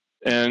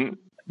 and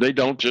they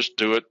don't just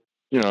do it,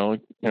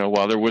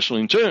 while they're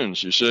whistling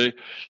tunes, you see.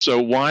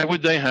 So why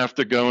would they have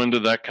to go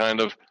into that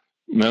kind of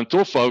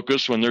mental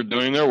focus when they're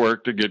doing their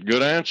work to get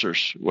good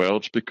answers? Well,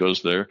 it's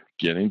because they're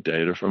getting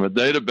data from a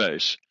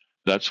database.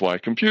 That's why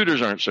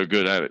computers aren't so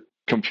good at it.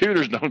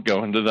 Computers don't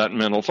go into that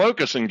mental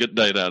focus and get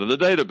data out of the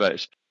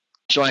database.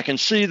 So I can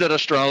see that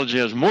astrology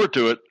has more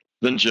to it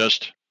than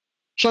just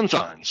sun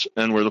signs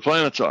and where the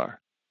planets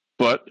are.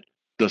 But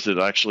does it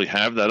actually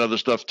have that other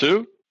stuff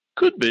too?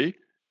 Could be.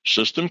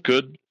 System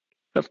could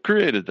have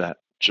created that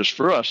just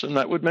for us, and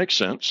that would make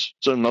sense.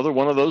 It's another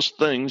one of those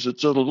things.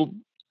 It's a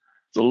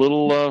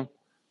little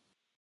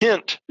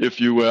hint, if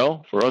you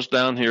will, for us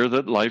down here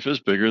that life is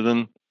bigger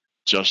than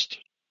just,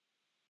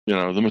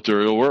 the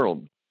material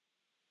world.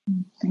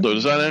 So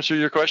does that answer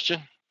your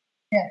question?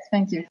 Yes,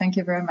 thank you. Thank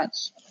you very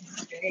much.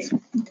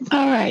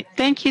 All right.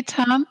 Thank you,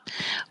 Tom.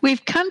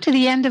 We've come to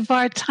the end of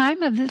our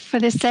time for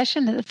this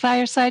session of the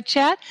Fireside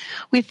Chat.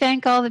 We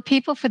thank all the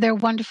people for their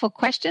wonderful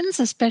questions,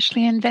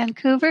 especially in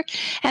Vancouver.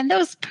 And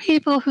those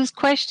people whose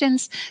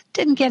questions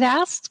didn't get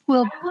asked,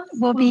 we'll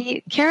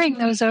be carrying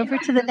those over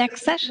to the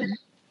next session.